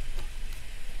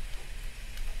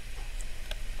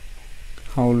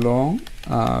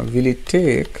will it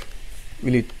take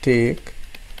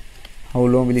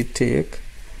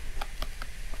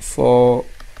for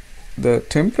the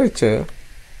temperature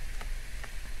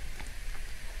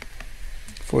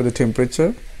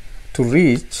to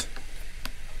reach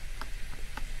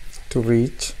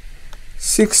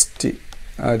 60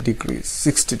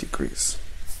 degrees.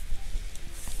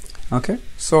 Okay,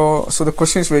 so the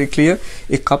question is very clear.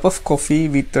 A cup of coffee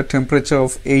with a temperature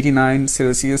of 89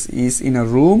 Celsius is in a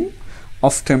room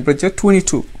of temperature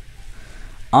 22.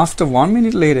 After 1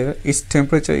 minute later, its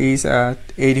temperature is at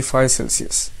 85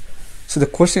 Celsius. So the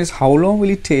question is, how long will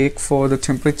it take for the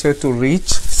temperature to reach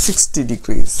 60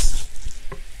 degrees?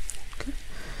 Okay.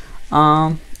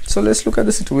 So let's look at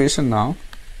the situation now.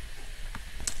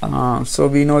 So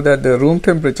we know that the room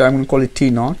temperature, I'm going to call it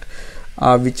T0,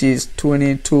 which is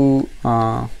 22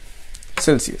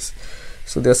 Celsius.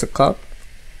 So there's a cup,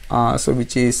 so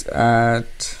which is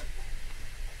at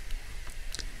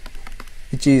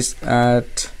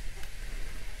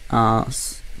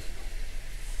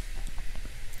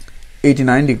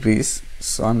 89 degrees.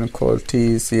 So I'm going to call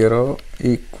T0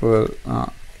 equal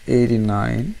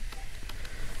 89,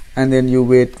 and then you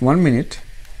wait 1 minute.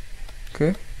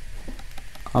 Okay,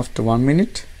 after 1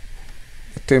 minute,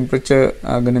 the temperature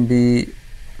are going to be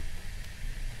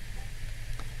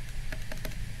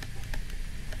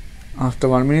after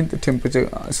 1 minute the temperature,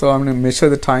 so I'm going to measure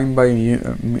the time by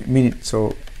minute.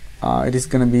 So it is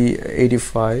going to be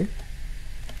 85,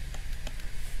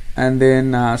 and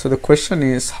then so the question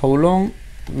is, how long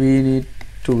we need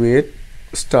to wait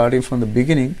starting from the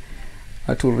beginning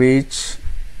to reach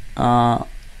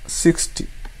 60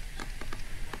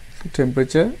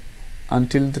 temperature,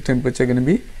 until the temperature going to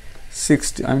be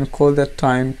 60. I'm going to call that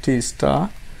time T star.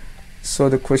 So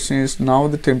the question is, now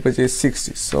the temperature is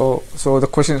 60. So the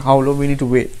question is, how long we need to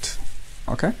wait?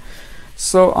 Okay,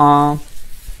 so I'm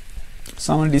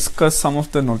going to discuss some of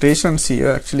the notations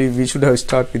here. Actually, we should have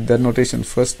started with that notation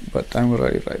first, but I'm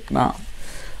ready right now.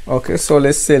 Okay, so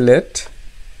let's say let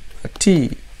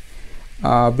T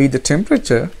be the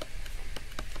temperature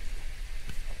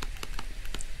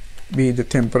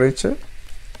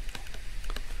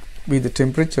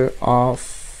of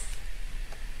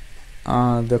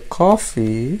the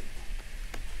coffee,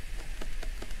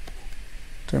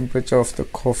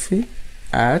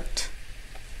 at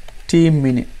T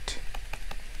minute.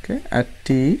 Okay, at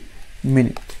T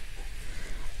minute,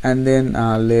 and then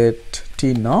let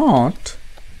T naught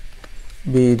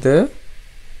be the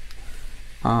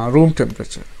room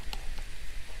temperature,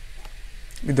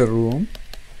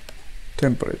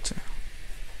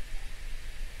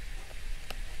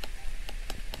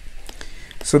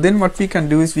 So then what we can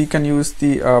do is we can use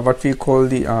the what we call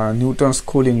the Newton's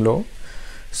cooling law.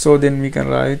 So then we can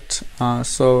write,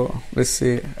 so let's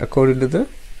say according to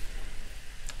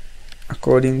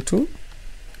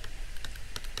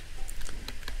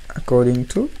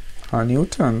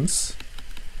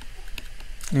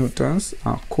Newton's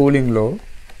cooling law.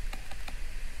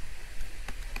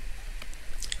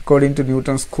 According to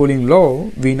Newton's cooling law,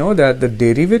 we know that the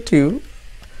derivative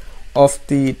of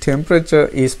the temperature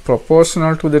is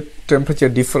proportional to the temperature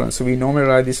difference. So we normally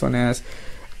write this one as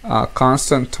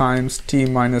constant times T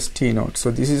minus T naught.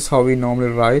 So this is how we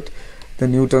normally write the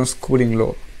Newton's cooling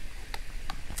law.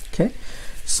 Okay,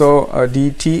 so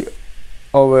dt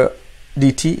over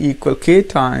dt equal K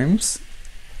times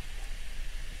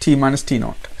T minus T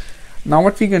naught. Now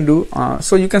what we can do,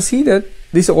 so you can see that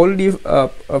this is already a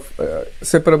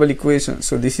separable equation.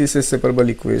 So this is a separable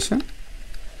equation.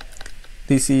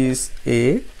 This is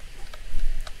a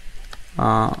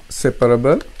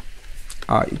separable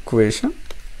equation.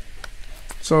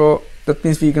 So that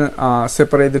means we can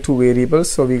separate the two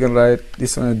variables. So we can write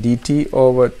this one as dt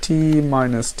over T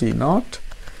minus T naught.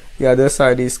 The other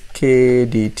side is K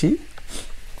dt.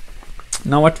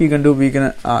 Now what we can do, we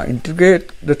can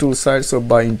integrate the two sides. So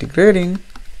by integrating,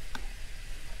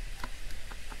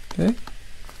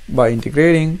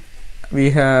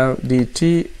 we have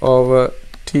dt over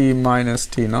T minus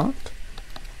T naught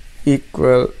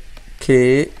equal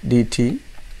K dt.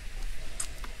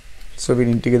 So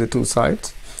we integrate the two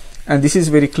sides, and this is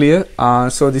very clear.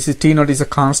 So this is T naught is a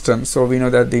constant, so we know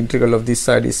that the integral of this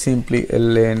side is simply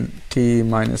ln T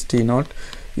minus T naught.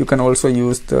 You can also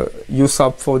use the u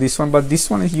sub for this one, but this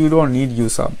one you don't need u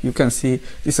sub. You can see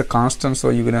this is a constant, so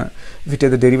you're gonna, if you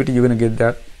take the derivative, you're gonna get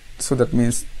that. So that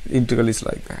means integral is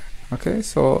like that. Okay,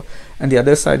 so and the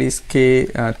other side is k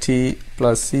t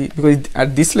plus c, because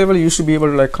at this level you should be able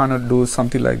to like kind of do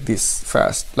something like this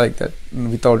fast, like that,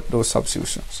 without those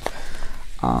substitutions.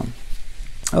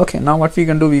 Okay, now what we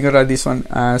can do, we can write this one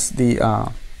as the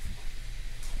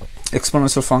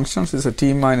exponential functions. Is a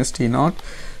t minus t naught.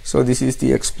 So this is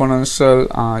the exponential.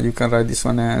 You can write this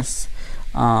one as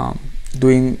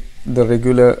doing the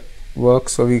regular work.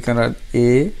 So we can write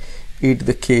a e to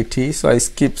the kt. So I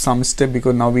skip some step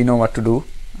because now we know what to do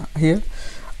here.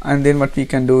 And then what we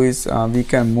can do is we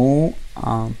can move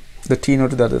the t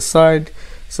naught to the other side.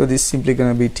 So this is simply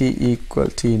going to be t equal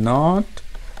t naught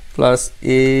plus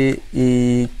a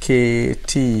e k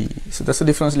t. So that's a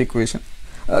differential equation.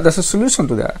 That's a solution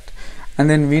to that. And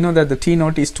then we know that the t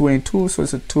naught is 22, so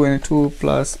it's a 22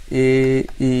 plus a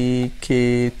e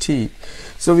k t.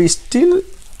 So we still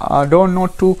don't know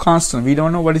two constants. We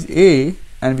don't know what is a,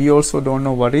 and we also don't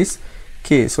know what is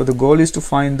k. So the goal is to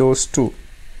find those two.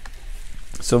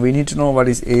 So we need to know what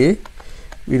is a,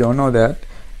 we don't know that,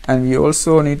 and we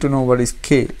also need to know what is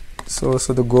k. So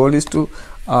the goal is to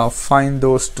find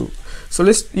those two. So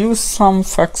let's use some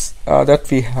facts that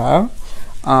we have.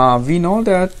 We know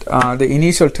that the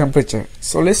initial temperature,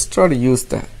 so let's try to use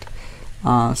that.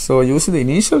 So using the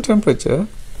initial temperature,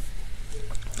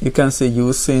 you can say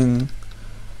using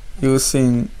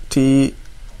T0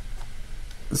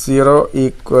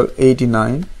 equal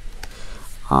 89,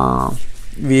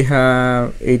 we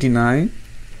have 89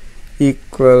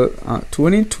 equal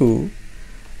 22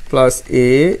 plus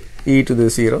a e to the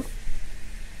 0.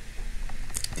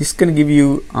 This can give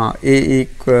you a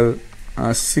equal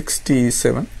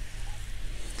 67.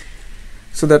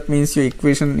 So that means your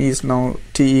equation is now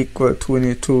t equal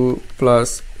 22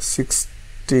 plus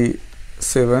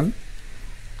 67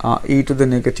 e to the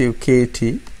negative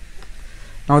kt.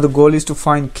 Now the goal is to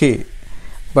find k,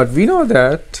 but we know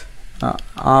that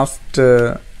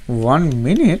after 1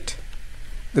 minute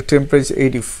the temperature is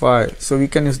 85, so we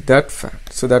can use that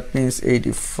fact. So that means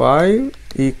 85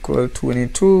 equal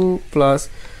 22 plus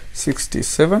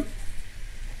 67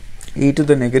 e to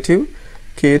the negative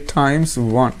k times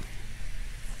 1.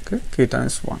 Okay, k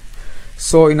times 1.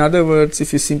 So in other words,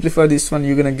 if you simplify this one,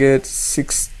 you're going to get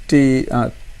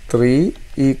 63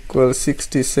 equals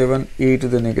 67 e to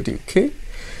the negative k.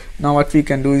 Now what we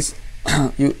can do is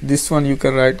this one you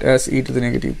can write as e to the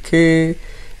negative k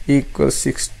equals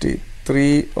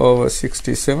 63 over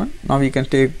 67. Now we can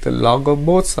take the log of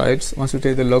both sides. Once you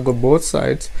take the log of both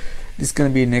sides, this is going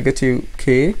to be negative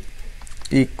k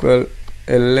equal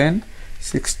ln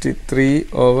 63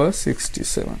 over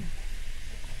 67.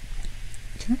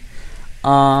 Okay.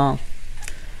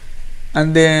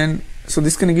 And then so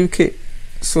this is going to give k.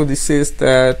 So this says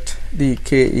that the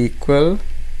k equal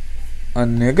a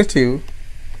negative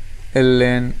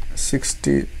ln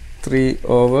 63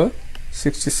 over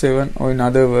 67, or in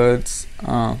other words,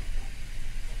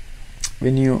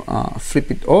 when you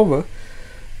flip it over,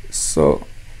 so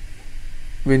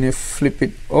when you flip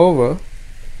it over,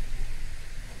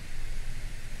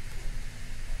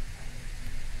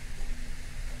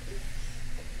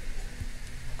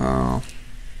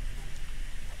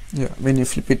 when you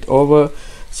flip it over,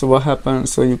 so what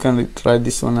happens? So you can write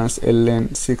this one as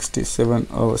ln 67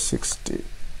 over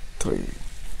 63.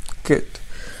 Good.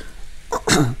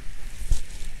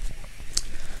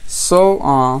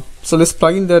 So let's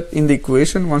plug in that in the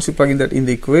equation. Once you plug in that in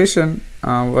the equation,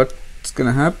 what's going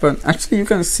to happen? Actually, you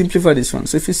can simplify this one.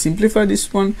 So if you simplify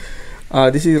this one,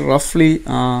 this is roughly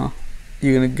you're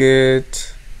going to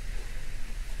get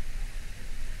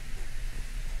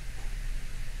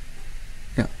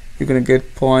you're going to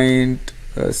get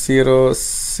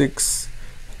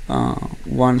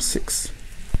 0.0616.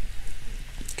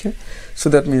 Okay, so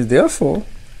that means therefore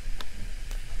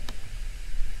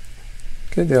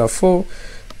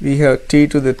we have t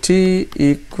to the t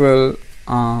equal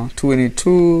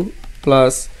 22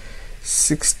 plus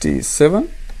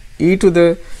 67 e to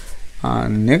the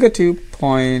negative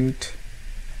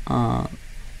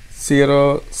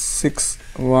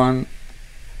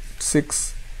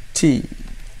 0.0616 t.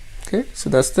 Okay, so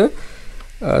that's the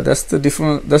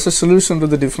solution to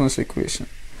the differential equation.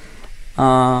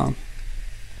 And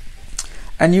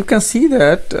you can see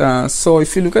that, so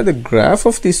if you look at the graph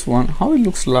of this one, how it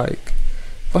looks like.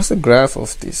 What's the graph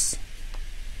of this?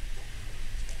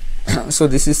 So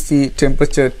this is the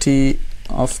temperature T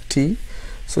of T.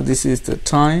 So this is the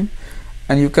time.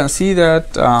 And you can see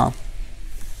that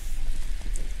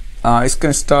it's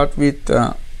going to start with,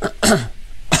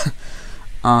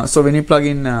 so when you plug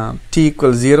in T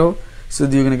equals 0, so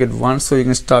you're going to get 1. So you're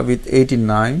going to start with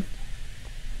 89.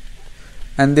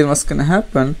 And then what's going to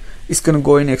happen? it's going to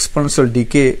go in exponential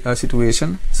decay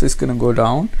situation, so it's going to go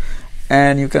down,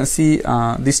 and you can see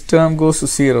this term goes to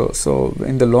 0. So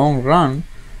in the long run,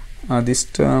 this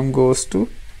term goes to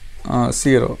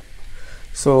 0.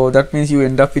 So that means you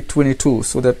end up with 22.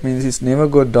 So that means it's never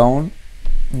go down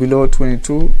below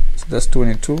 22. So that's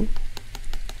 22.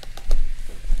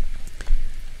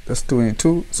 That's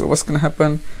 22. So what's going to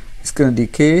happen? It's going to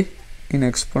decay in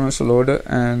exponential order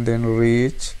and then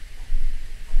reach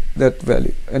that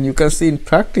value. And you can see in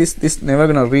practice this never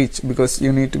going to reach because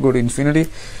you need to go to infinity.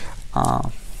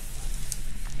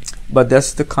 But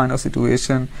that's the kind of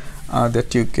situation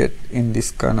that you get in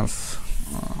this kind of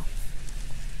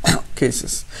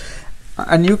cases.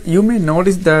 And you may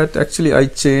notice that actually I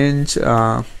change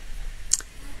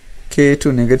k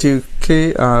to negative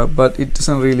k, but it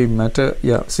doesn't really matter.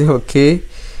 Yeah, see how k,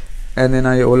 and then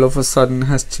I all of a sudden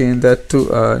has changed that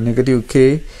to negative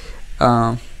k.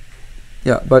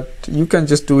 Yeah, but you can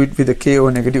just do it with a k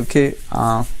or negative k,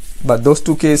 but those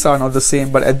two k's are not the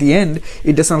same. But at the end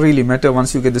it doesn't really matter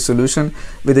once you get the solution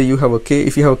whether you have a k.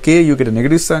 If you have a k, you get a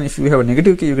negative sign. If you have a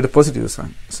negative k, you get a positive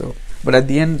sign. So but at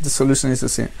the end the solution is the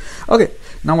same. Okay,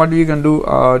 now what we can do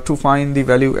to find the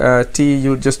value t,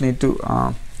 you just need to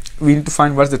we need to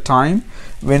find what's the time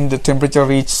when the temperature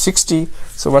reach 60.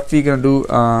 So what we're gonna do,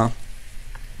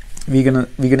 we're gonna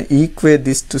equate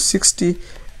this to 60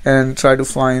 and try to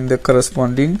find the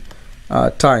corresponding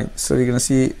time. So we're gonna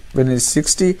see when it's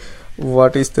 60,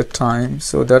 what is the time.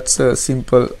 So that's a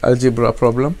simple algebra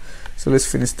problem. So let's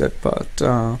finish that part.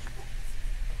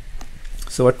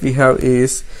 So what we have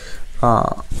is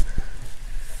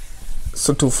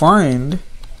so to find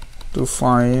the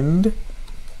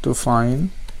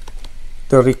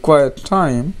required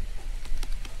time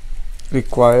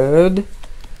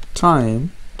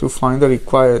to find the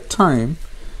required time,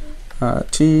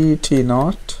 t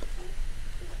naught,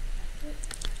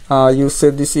 you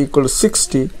said this equal to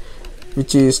 60,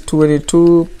 which is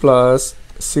 22 plus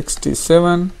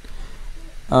 67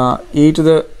 e to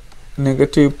the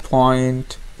negative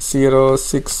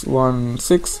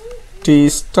 0.0616 t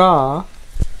star,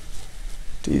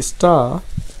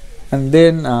 and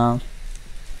then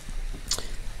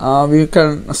we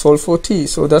can solve for t.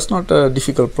 So that's not a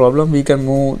difficult problem. We can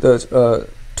move the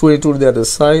 22 to the other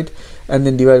side and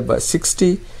then divide by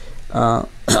 60.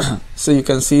 So you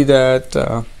can see that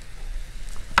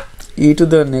e to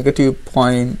the negative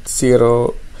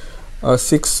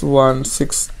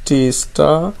 0.0616 t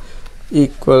star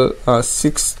equal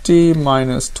 60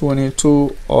 minus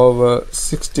 22 over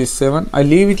 67. I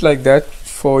leave it like that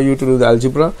for you to do the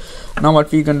algebra. Now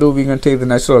what we can do, we can take the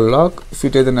natural log. If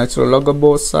you take the natural log of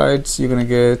both sides, you're going to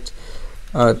get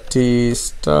t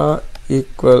star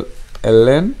equal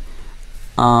ln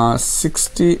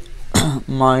 60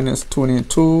 minus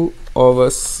 22 over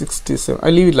 67.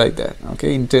 I leave it like that,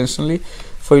 okay, intentionally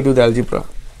for you to do the algebra.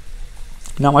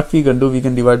 Now what we can do, we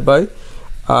can divide by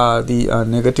the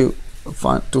negative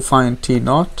to find t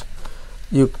naught.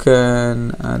 You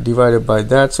can divide it by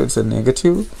that, so it's a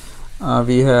negative.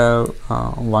 We have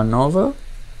 1 over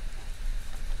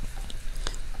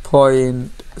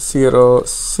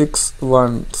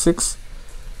 0.0616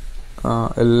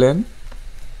 ln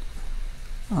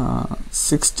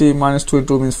 60 minus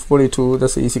 22 means 42.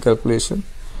 That's an easy calculation.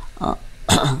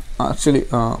 Actually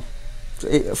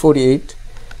 48,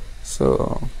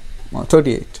 so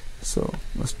 38. So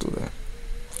let's do that.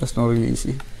 That's not really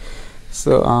easy.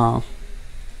 So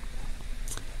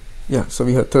yeah, so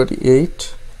we have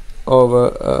 38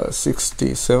 over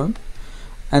 67,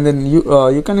 and then you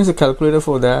can use a calculator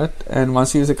for that, and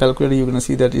once you use a calculator you're going to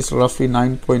see that it's roughly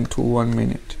 9.21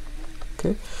 minute.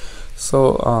 Okay,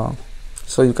 so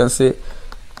so you can say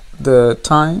the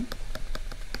time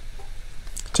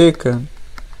taken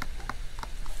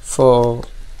for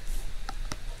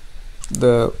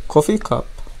the coffee cup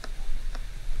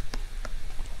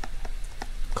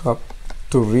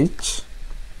to reach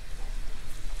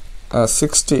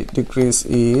 60 degrees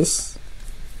is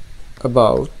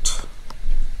about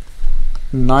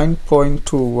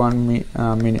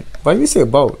 9.21 minute. Why we say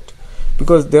about?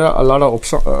 Because there are a lot of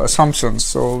assumptions,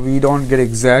 so we don't get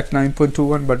exact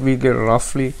 9.21, but we get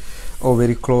roughly or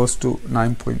very close to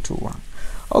 9.21.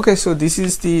 Okay, so this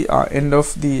is the end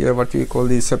of the what we call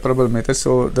the separable method.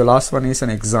 So the last one is an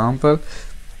example,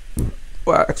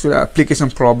 actually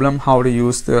application problem, how to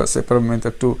use the separable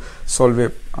method to solve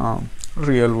a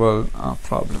real world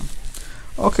problem.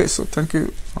 Okay, so thank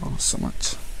you so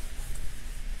much.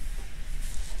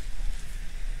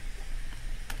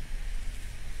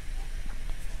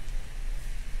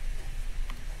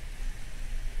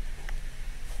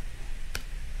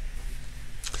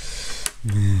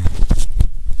 Yeah.